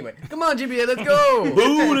Okay, anyway. Come on, GBA, let's go.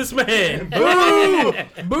 Boo this man.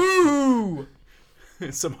 Boo!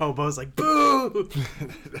 some hobo's like, boo!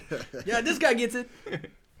 Yeah, this guy gets it.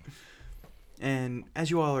 And as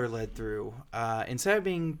you all are led through, instead of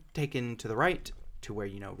being taken to the right to where,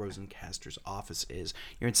 Rosencaster's office is,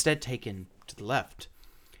 you're instead taken to the left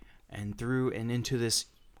and through and into this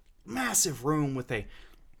massive room with a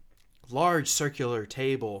large circular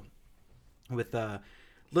table with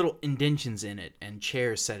little indentions in it and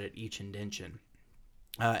chairs set at each indention.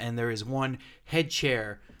 And there is one head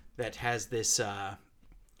chair that has this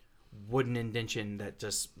wooden indention that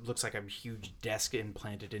just looks like a huge desk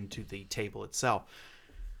implanted into the table itself.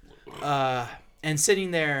 And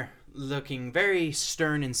sitting there looking very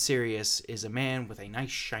stern and serious is a man with a nice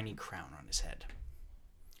shiny crown on his head.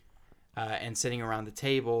 And sitting around the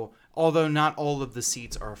table, although not all of the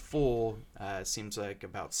seats are full, it seems like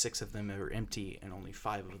about 6 of them are empty and only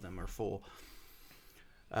 5 of them are full,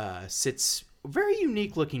 sits very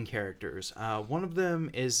unique looking characters. One of them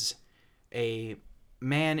is a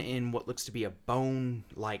man in what looks to be a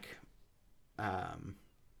bone-like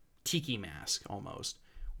tiki mask almost,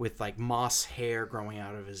 with like moss hair growing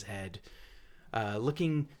out of his head,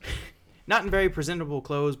 looking not in very presentable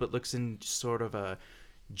clothes, but looks in sort of a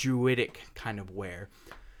druidic kind of wear.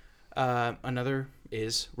 Another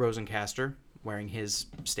is Rosencaster, wearing his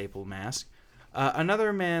staple mask.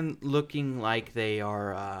 Another man looking like they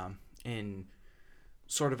are in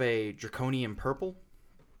sort of a draconian purple,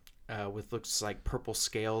 with looks like purple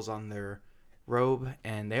scales on their robe,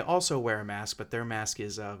 and they also wear a mask, but their mask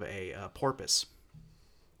is of a porpoise.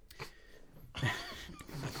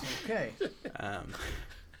 Okay.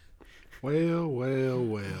 Well. What do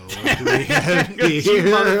we have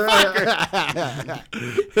here?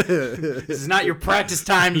 This is not your practice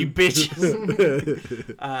time, you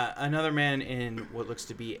bitches. Another man in what looks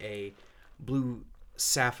to be a blue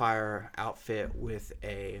sapphire outfit with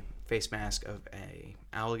a face mask of a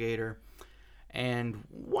alligator. And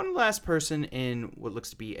one last person in what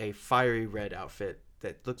looks to be a fiery red outfit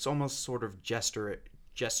that looks almost sort of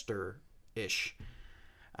jester-ish.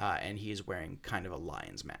 And he is wearing kind of a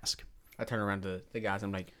lion's mask. I turn around to the guys.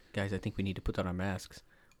 I'm like, guys, I think we need to put on our masks.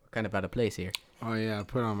 We're kind of out of place here. Oh yeah, I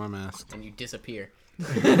put on my mask. And you disappear.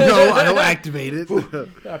 No, I don't activate it.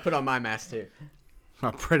 I put on my mask too.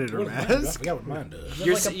 My predator I mask. forgot what mine does.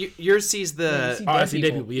 Yours sees the... Oh, I see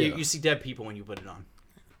dead people. Yeah. You see dead people when you put it on.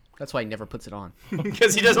 That's why he never puts it on.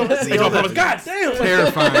 Because he doesn't want to see all that. God damn.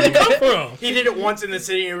 Terrifying. From? He did it once in the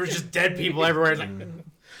city and there was just dead people everywhere. It's like,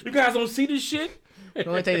 You guys don't see this shit? The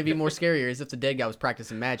only thing that'd be more scarier is if the dead guy was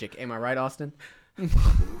practicing magic. Am I right, Austin?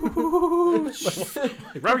 Why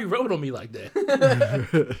are you rolling on me like that?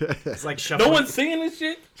 It's like No shuffling. one's seeing this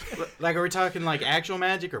shit? Like, are we talking like actual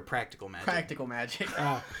magic or practical magic? Practical magic.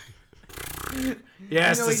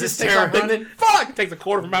 Yes, You know, he this just is takes off terrible. running. Fuck! Takes a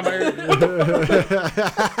quarter from my bird.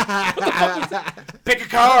 Pick a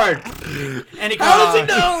card. Any card. How does he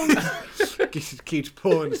know? Keeps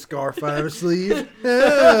pulling the scarf out of his sleeve.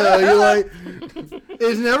 Yeah, you're like,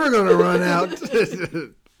 it's never gonna run out.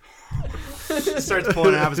 Starts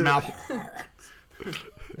pulling it out of his mouth.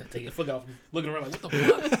 Take your foot off. Looking around like, what the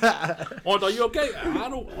fuck? Oh, are you okay? I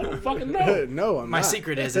don't fucking know. No, I'm My not.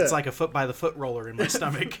 secret is it's like a foot by the foot roller in my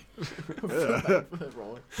stomach.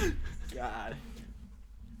 God.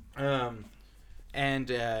 And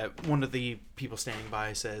one of the people standing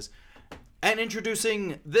by says, and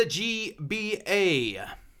introducing the GBA.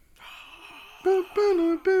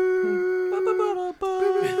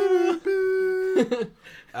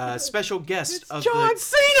 Special guest of John the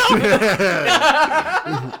Cena!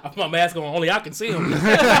 I put my mask on. Only I can see him.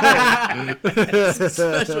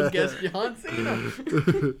 Special guest John Cena.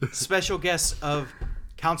 special guest of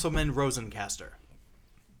Councilman Rosencaster.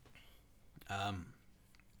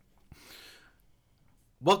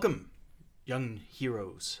 Welcome, young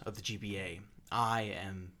heroes of the GBA. I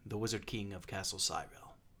am the Wizard King of Castle Cyril.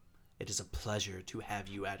 It is a pleasure to have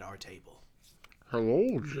you at our table.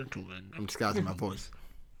 Hello, gentlemen. I'm disguising my voice.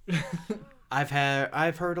 I've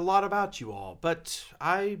heard a lot about you all, but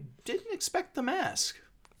I didn't expect the mask.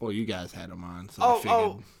 Well, you guys had them on, so I figured.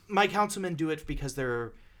 Oh, my councilmen do it because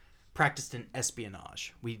they're practiced in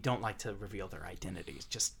espionage. We don't like to reveal their identities.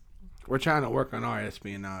 Just We're trying to work on our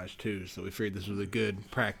espionage too, so we figured this was a good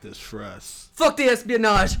practice for us. Fuck the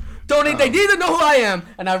espionage. Don't they need to know who I am?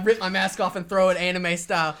 And I rip my mask off and throw it anime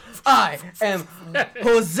style. I am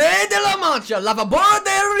Jose de la Mancha, Lavabora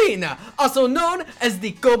de Arena, also known as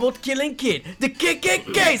the Cobalt Killing Kid, the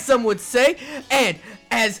KKK, some would say. And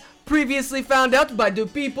as previously found out by the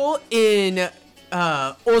people in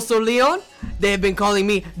Oso Leon, they have been calling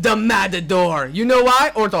me the Matador. You know why?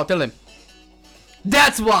 Orthol, tell him.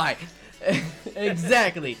 That's why.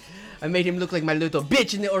 Exactly. I made him look like my little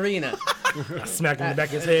bitch in the arena. I smacked him in the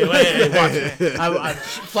back of his head. Hey, watch it. I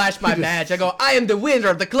flash my badge. I go, I am the winner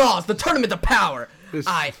of the claws, the tournament of power.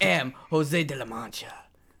 I am Jose de la Mancha.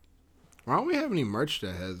 Why don't we have any merch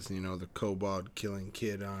that has, the Kobold Killing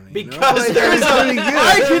Kid on it? because Like, there's that'd be good.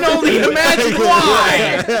 I can only imagine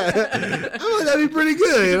why. Oh, that'd be pretty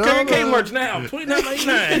good. KK merch now.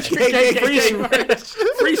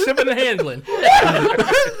 $29.99. Free shipping and handling.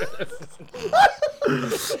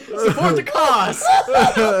 Support the cause.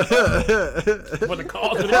 For the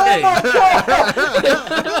cause of the day.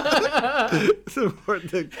 Support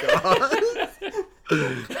the cause.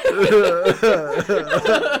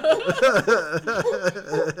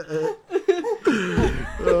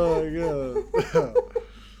 Oh god.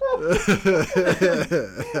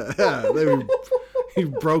 He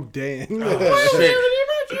broke Dan. Shit.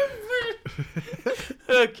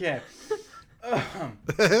 okay.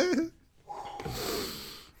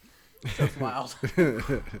 That's wild. See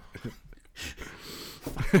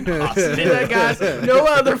that, guys? No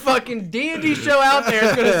other fucking D&D show out there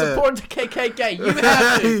is going to support the KKK. You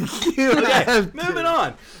have to. Moving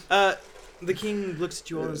on. The king looks at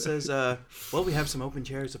you all and says, well, we have some open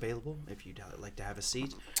chairs available if you'd like to have a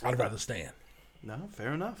seat. I'd rather stand. No,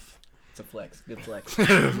 fair enough. It's a flex. Good flex. I'd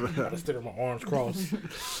have stood with my arms crossed.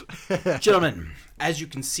 Gentlemen, as you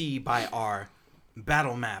can see by our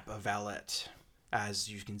battle map of Valette,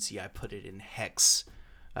 as you can see, I put it in hex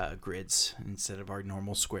grids instead of our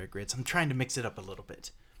normal square grids. I'm trying to mix it up a little bit.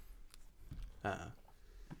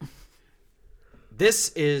 This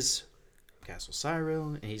is Castle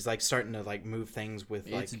Cyril, and he's starting to move things with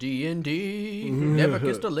It's D&D. Never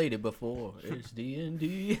kissed a lady before. It's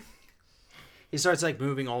D&D. He starts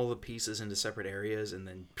moving all the pieces into separate areas and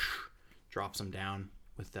then drops them down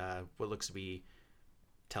with what looks to be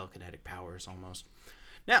telekinetic powers almost.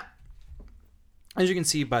 Now, as you can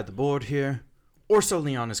see by the board here, Orso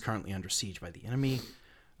Leon is currently under siege by the enemy.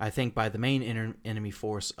 I think by the main enemy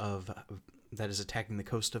force that is attacking the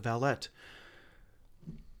coast of Valette.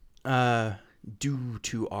 Due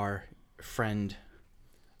to our friend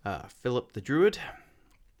Philip the Druid,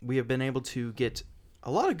 we have been able to get a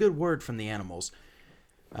lot of good word from the animals,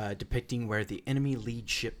 depicting where the enemy lead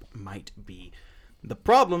ship might be. The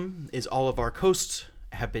problem is all of our coasts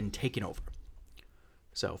have been taken over.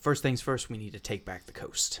 So first things first, we need to take back the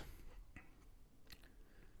coast.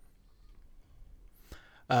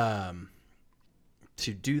 To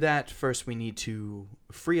do that, first we need to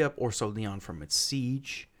free up Orso Leon from its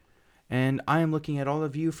siege And I am looking at all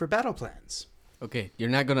of you for battle plans. Okay, you're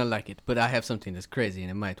not gonna like it, but I have something that's crazy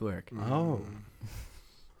and it might work. Oh.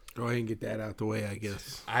 Go ahead and get that out the way, I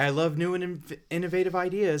guess. I love new and innovative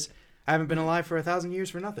ideas. I haven't been alive for 1,000 years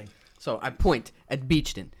for nothing. So I point at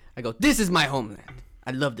Beachton. I go, this is my homeland.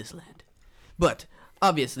 I love this land. But,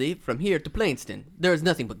 obviously, from here to Plainston, there is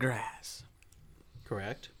nothing but grass.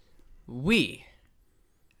 Correct. We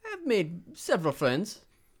have made several friends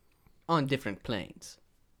on different planes.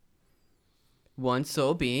 One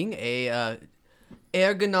so being a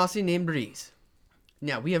Air Ganassi named Breeze.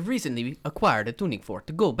 Now, we have recently acquired a tuning fork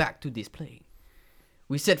to go back to this plane.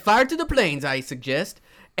 We set fire to the planes, I suggest,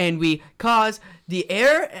 and we cause the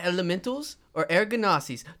air elementals or air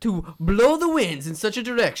ganassis to blow the winds in such a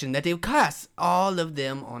direction that they cast all of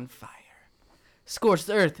them on fire. Scorched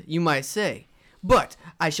earth, you might say. But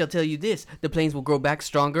I shall tell you this, the planes will grow back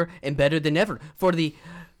stronger and better than ever, for the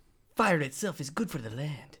fire itself is good for the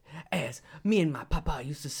land. As me and my papa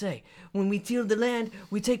used to say, when we till the land,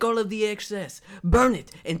 we take all of the excess, burn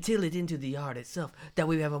it, and till it into the yard itself. That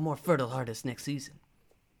way we have a more fertile harvest next season.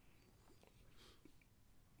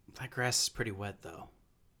 That grass is pretty wet, though.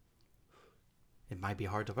 It might be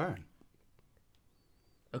hard to burn.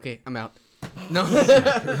 Okay, I'm out. No.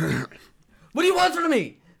 What do you want from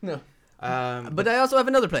me? No. But I also have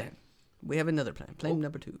another plan. We have another plan. Plan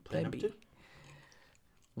number 2. Plan number B. two?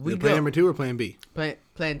 Is it plan number 2 or plan B? Plan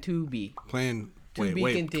 2B. Plan. To Wait, be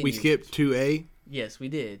wait. continued. We skipped 2A. Yes, we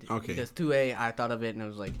did. Okay. Because 2A, I thought of it and I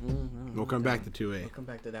was like, We'll come back to 2A. We'll come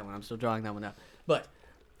back to that one. I'm still drawing that one out. But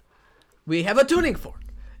we have a tuning fork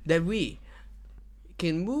that we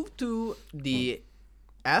can move to the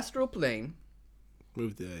astral plane.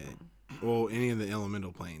 Move the, well, any of the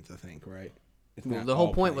elemental planes, I think, right? It's Well, not the whole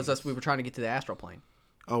all point was planes. we were trying to get to the astral plane.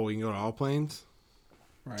 Oh, we can go to all planes?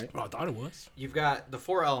 Right. Oh, I thought it was. You've got the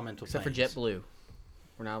 4 elemental Except for planes. JetBlue.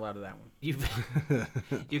 We're not allowed to that one.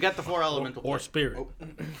 You got the 4 elemental Or planes. spirit.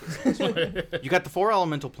 You got the 4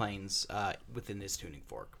 elemental planes within this tuning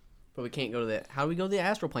fork. But we can't go to the... How do we go to the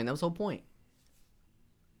astral plane? That was the whole point.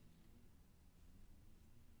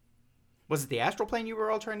 Was it the astral plane you were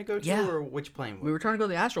all trying to go to, Yeah. or which plane? We were trying to go to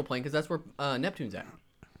the astral plane because that's where Neptune's at.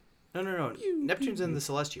 No. Neptune's in the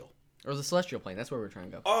celestial. Or the celestial plane. That's where we were trying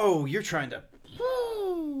to go. Oh, you're trying to.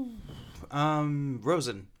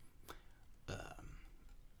 Rosen.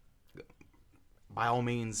 By all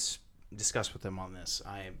means, discuss with them on this.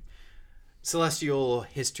 Celestial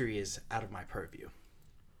history is out of my purview.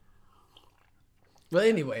 Well,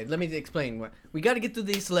 anyway, let me explain. We got to get to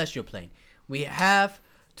the celestial plane. We have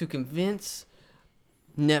to convince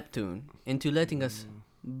Neptune into letting us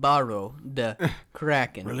borrow the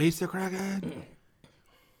Kraken. Release the Kraken.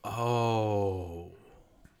 Oh,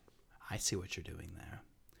 I see what you're doing there.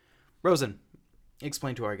 Rosen,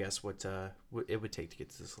 explain to our guests what it would take to get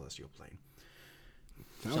to the celestial plane.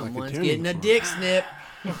 Someone's getting a dick snip.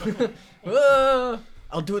 Whoa.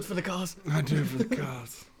 I'll do it for the cause. I do it for the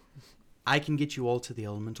cause. I can get you all to the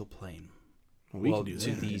elemental plane. We can do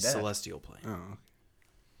to that. the celestial plane. Oh,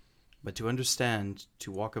 But to understand,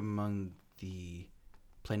 to walk among the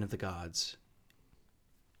plane of the gods.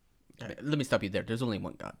 Let me stop you there. There's only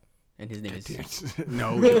one God, and his name is...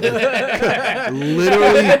 no.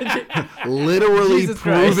 literally Jesus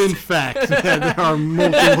proven fact that there are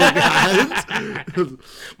multiple gods.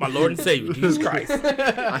 My Lord and Savior, Jesus Christ.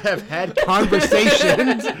 I have had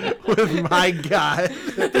conversations with my God.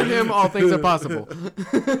 To him, all things are possible.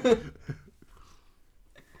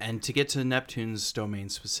 And to get to Neptune's domain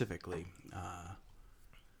specifically,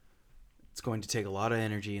 it's going to take a lot of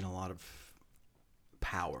energy and a lot of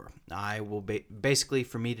power. I will basically,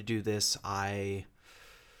 for me to do this, I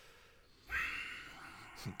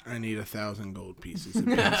need 1,000 gold pieces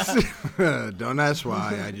apiece. Don't ask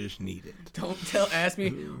why. I just need it. Don't ask me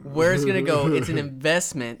where it's going to go. It's an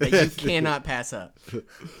investment that you cannot pass up.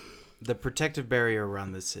 the protective barrier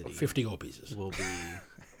around the city 50 gold pieces. will be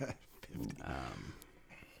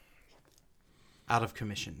out of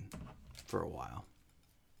commission for a while.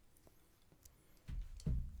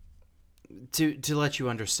 To let you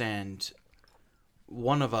understand,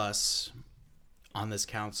 one of us on this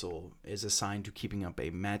council is assigned to keeping up a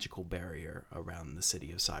magical barrier around the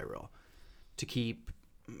city of Cyril to keep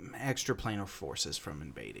extraplanar forces from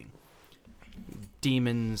invading.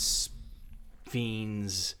 Demons,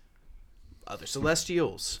 fiends, other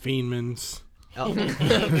celestials. Fiendmans.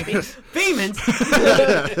 Demons?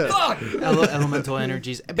 Elemental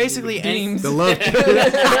energies. Basically, any, The love,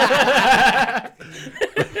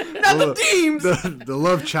 Not the teams! the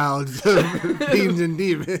love child of fiends and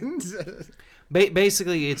demons.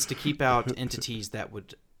 basically, it's to keep out entities that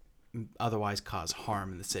would otherwise cause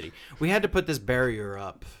harm in the city. We had to put this barrier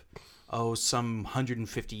up some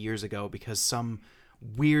 150 years ago because some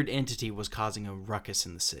weird entity was causing a ruckus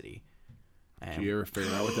in the city. Did you ever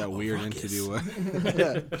figure out what that weird entity was?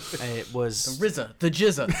 It was RZA, the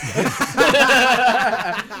Jizza.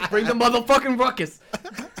 Bring the motherfucking ruckus.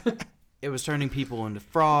 It was turning people into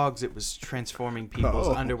frogs. It was transforming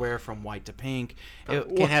people's underwear from white to pink.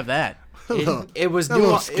 Can't have that. It was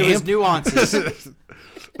little nuances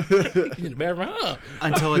You in the bathroom, huh?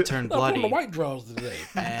 until it turned I'm putting the bloody. white drawers today.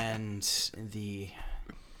 And the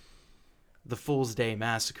Fool's Day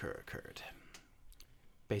Massacre occurred.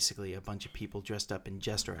 Basically, a bunch of people dressed up in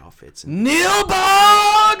jester outfits. And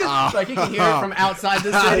Nilbog! Like you can hear it from outside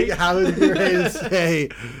the city. I was ready to say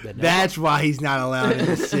that's why he's not allowed in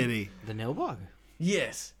the city. the Nilbog.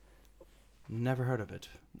 Yes. Never heard of it.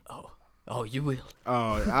 Oh, you will.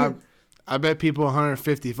 Oh, I bet people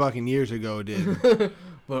 150 fucking years ago did.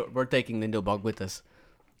 We're taking the Nilbog with us.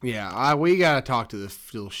 Yeah, we gotta talk to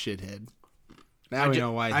this little shithead. Now we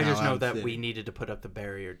know why. He's I not just know allowed in the that city. we needed to put up the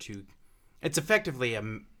barrier to. It's effectively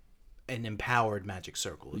an empowered magic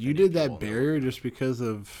circle. if You any did people that know. barrier just because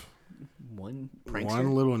of One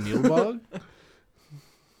one little Nilbog?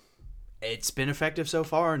 It's been effective so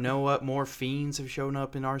far. No more fiends have shown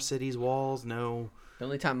up in our city's walls. No The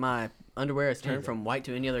only time my underwear has turned from white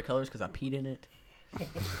to any other colors because I peed in it.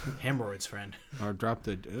 hemorrhoids, friend. Or drop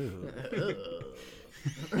the.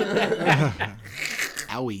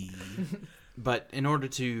 Owie. But in order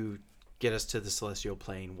to get us to the celestial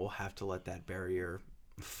plane, we'll have to let that barrier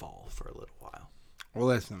fall for a little while. Well,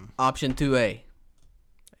 listen. Option 2A.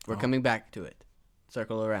 We're coming back to it.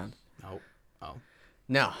 Circle around. Oh.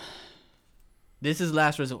 Now, this is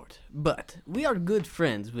last resort, but we are good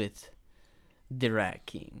friends with the Rat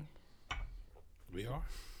King. We are.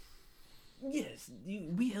 Yes,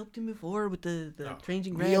 we helped him before with the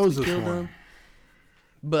changing He rats. owes We us killed one. him.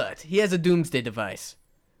 But he has a doomsday device.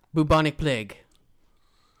 Bubonic plague.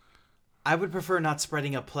 I would prefer not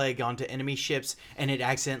spreading a plague onto enemy ships and it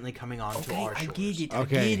accidentally coming onto our I shores. get it.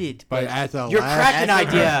 Okay. I get it. But at the You're last, cracking As a-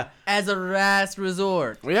 idea As a last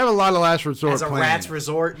resort. we have a lot of last resort as a plans. rat's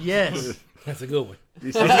resort. Yes. That's a good one. Do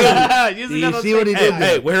you see what he did Hey,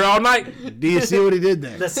 there? we're here all night. Do you see what he did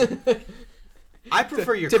there? Listen, I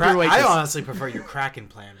prefer your Tip your I waitress. honestly prefer your Kraken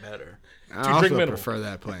plan better. I drink also minimum. prefer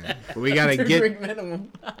that plan. But we gotta get.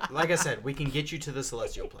 Like I said, we can get you to the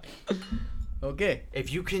celestial plane. Okay.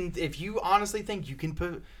 If you honestly think you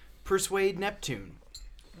can persuade Neptune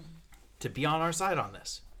to be on our side on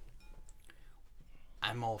this,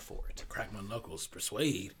 I'm all for it. Crack my knuckles.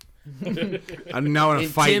 Persuade. I do not want to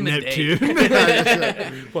fight Intimidate.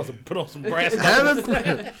 Neptune. Supposed to put on some brass.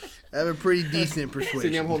 have a pretty decent Sitting there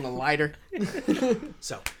persuasion. holding a lighter.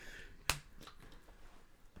 So,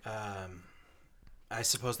 I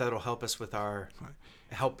suppose that'll help us with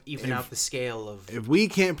help even out the scale of. If we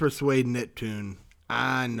can't persuade Neptune,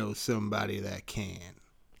 I know somebody that can.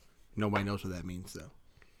 Nobody knows what that means, though.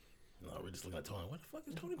 No, we're just looking at Tony. What the fuck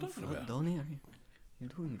is Tony talking about? Donnie, are you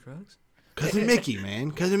doing drugs? Cousin Mickey,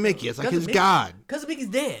 man. Cousin Mickey. It's like Cousin his Mickey? god. Cousin Mickey's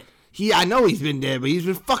dead. I know he's been dead, but he's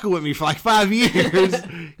been fucking with me for like 5 years.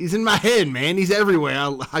 He's in my head, man. He's everywhere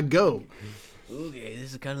I go. Okay,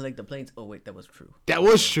 this is kind of like the planes. Oh, wait, that was true. That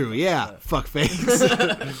was true, yeah. Fuck face.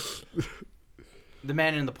 The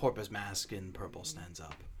man in the porpoise mask in purple stands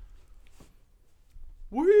up.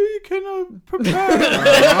 We can prepare.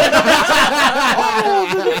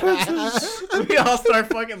 We all start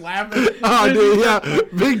fucking laughing. Oh, dude, yeah.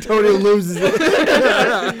 Big Tony loses it.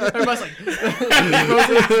 Everybody's like,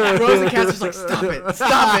 Rose and Cass just like, stop it,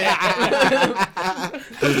 stop it.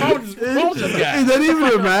 What's wrong with this guy? Is that even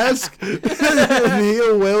a mask? Is he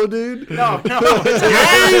a whale, dude? No,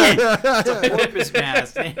 it's a porpoise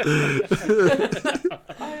mask.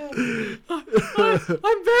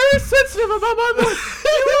 I'm very sensitive about my voice.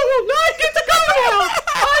 You will not get to go now.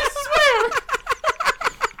 I swear.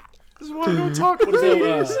 This is why I don't talk What is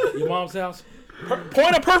that? Your mom's house?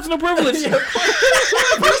 Point of personal privilege. Do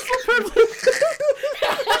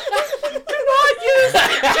not use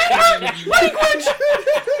language.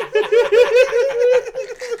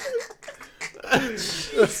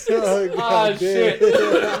 Oh, shit.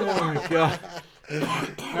 Oh, God.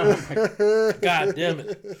 God damn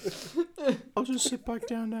it. I'll just sit back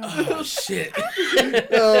down now. Oh, shit.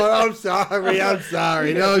 Oh, I'm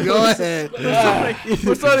sorry. No, go ahead.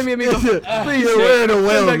 We're starting me, amigo. You're wearing a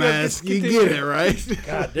whale back up, mask. You continue. get it, right?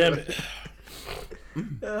 God damn it.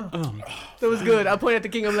 That was good. I point at the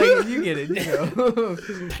king. I'm like, you get it. You know.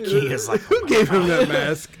 He is like, Who gave him that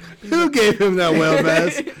mask? Who gave him that whale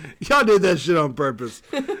mask? Y'all did that shit on purpose.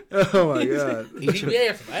 Oh my god.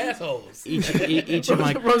 Yeah, some assholes. each of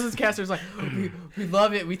my Rose's caster's like, we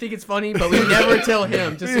love it. We think it's funny, but we never tell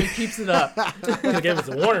him just so he keeps it up. They gave us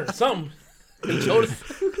a warning or something. He showed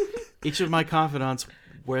us. each of my confidants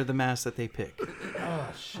wear the mask that they pick. Oh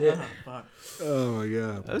shit. Oh my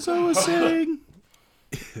god. As I was saying,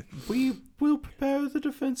 we will prepare the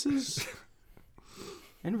defenses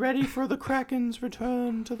and ready for the Kraken's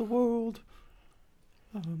return to the world.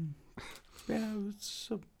 Yeah,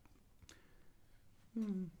 it's.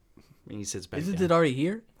 And he sits back Isn't down. it already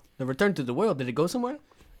here? The return to the world, did it go somewhere?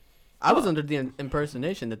 I was under the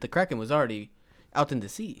impersonation that the Kraken was already out in the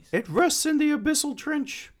seas. It rests in the abyssal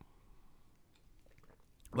trench.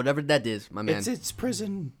 Whatever that is, my man. It's its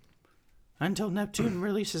prison until Neptune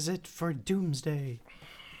releases it for doomsday.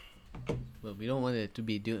 Well, we don't want it to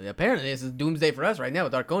be apparently this is doomsday for us right now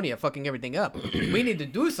with Arconia fucking everything up. We need to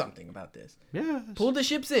do something about this. Yes. Pull the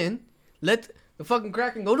ships in, let the fucking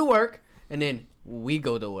Kraken go to work, and then we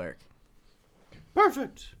go to work.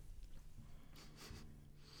 Perfect.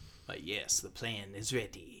 Yes, the plan is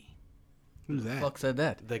ready. Who's that? Fuck said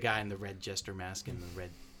that. The guy in the red jester mask and the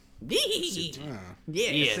red. Yes.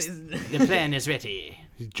 Yes, the plan is ready.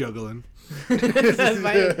 He's juggling. That's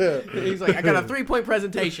my, he's like, I got a 3-point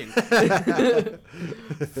presentation.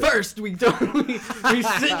 First, we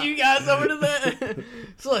send you guys over to the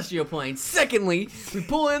celestial plane. Secondly, we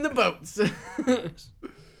pull in the boats.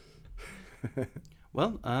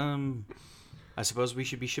 Well, I suppose we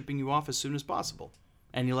should be shipping you off as soon as possible.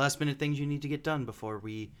 Any last minute things you need to get done before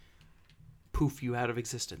we poof you out of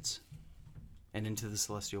existence and into the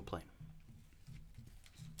celestial plane.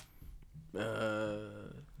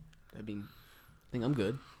 I mean, I think I'm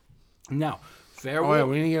good. Now, Oh farewell. yeah,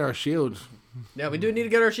 we need to get our shields. Yeah, we do need to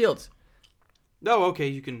get our shields. Oh, okay,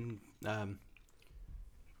 you can.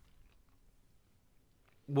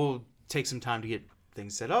 We'll take some time to get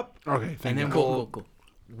things set up, Okay, and thank then you. we'll Cool.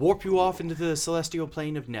 warp you off into the celestial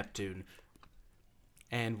plane of Neptune,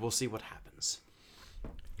 and we'll see what happens.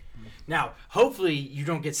 Now, hopefully, you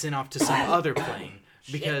don't get sent off to some other plane,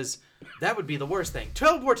 because that would be the worst thing.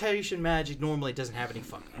 Teleportation magic normally doesn't have any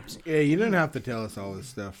fuck-ups. Yeah, you don't have to tell us all this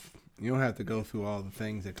stuff. You don't have to go through all the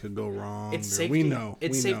things that could go wrong. It's or- safety. We know.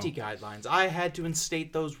 It's we safety know. guidelines. I had to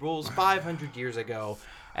instate those rules 500 years ago,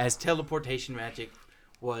 as teleportation magic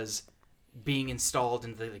was being installed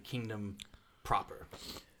into the kingdom proper.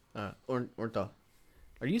 Ornthal,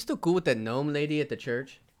 are you still cool with that gnome lady at the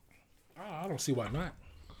church? I don't see why not.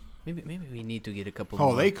 Maybe we need to get a couple. Oh,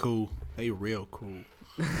 more. they cool. They real cool.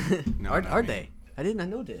 No, Are they? I did not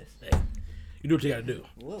know this. Hey, you do what you gotta do.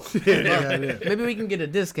 Whoa. Yeah, yeah. Maybe we can get a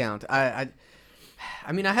discount. I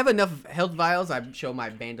mean, I have enough health vials. I show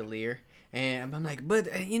my bandolier, and I'm like, but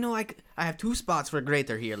I have 2 spots for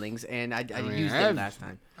greater healings, and I mean, used I them have- last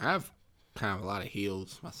time. I have kind of a lot of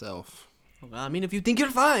heals myself. Well, I mean, if you think you're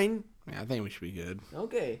fine, Yeah, I think we should be good.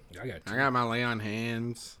 okay. I got I got my lay on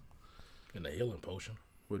hands, in the healing potion.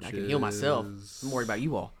 which I can heal myself. is- I'm worried about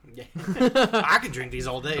you all. I can drink these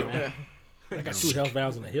all day, man. I got 2 health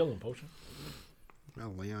vials in the healing potion. My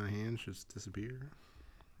lay on hands just disappear.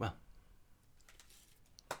 Well,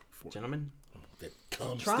 gentlemen, That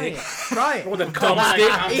cum Try stick. it. Try it. Or the cum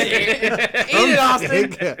stick. Eat it. Eat it,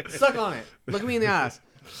 Austin. Suck on it. Look me in the eyes.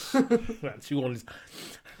 Chew on this.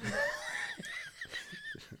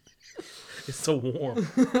 It's so warm.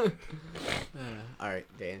 All right,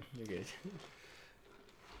 Dan, you're good.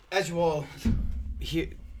 as you all hear.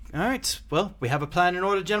 All right, well, we have a plan in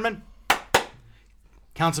order, gentlemen.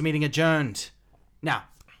 Council meeting adjourned. Now,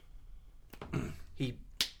 he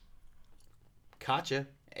caught you,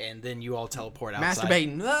 and then you all teleport outside.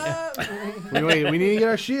 Masturbating. Ah. Wait, we need to get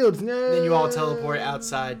our shields. No. Then you all teleport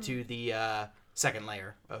outside to the second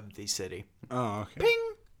layer of the city. Oh, okay. Ping!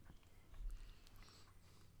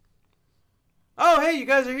 Oh, hey, you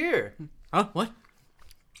guys are here. Huh? What?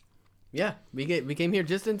 Yeah, we came here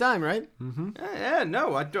just in time, right? Yeah,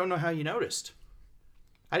 no, I don't know how you noticed.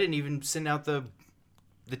 I didn't even send out the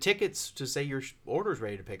tickets to say your order's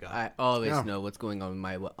ready to pick up. I always Yeah. know what's going on with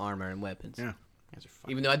my armor and weapons. Yeah. You guys are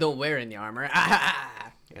fucking, Even though I don't wear any armor.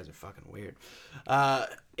 you guys are fucking weird.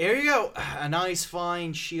 Here you go. A nice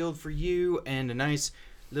fine shield for you, and a nice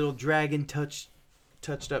little dragon touched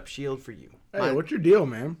up shield for you. Hey, what's your deal,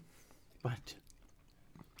 man? But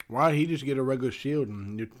Why did he just get a regular shield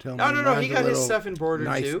and you tell me? no, he mine's a got his little stuff embroidered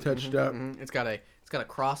nice too. touched up. It's got a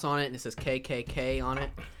cross on it and it says KKK on it.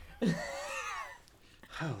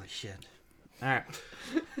 Holy shit! All right.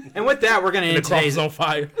 And with that, we're gonna The end cross today's. is on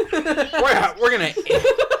fire. We're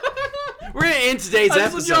gonna end today's I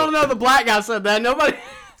just want y'all to episode. know the black guy said that. Nobody.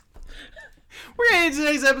 We're gonna end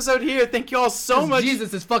today's episode here. Thank you all so much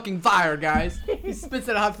Jesus is fucking fire, guys. He spits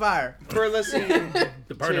at a hot fire. for listening.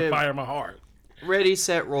 The burning fire in my heart. Ready,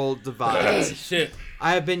 set, roll, divides. Shit.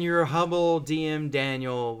 I have been your humble DM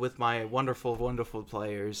Daniel with my wonderful, wonderful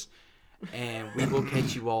players, and we will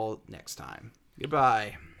catch you all next time.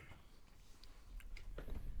 Goodbye.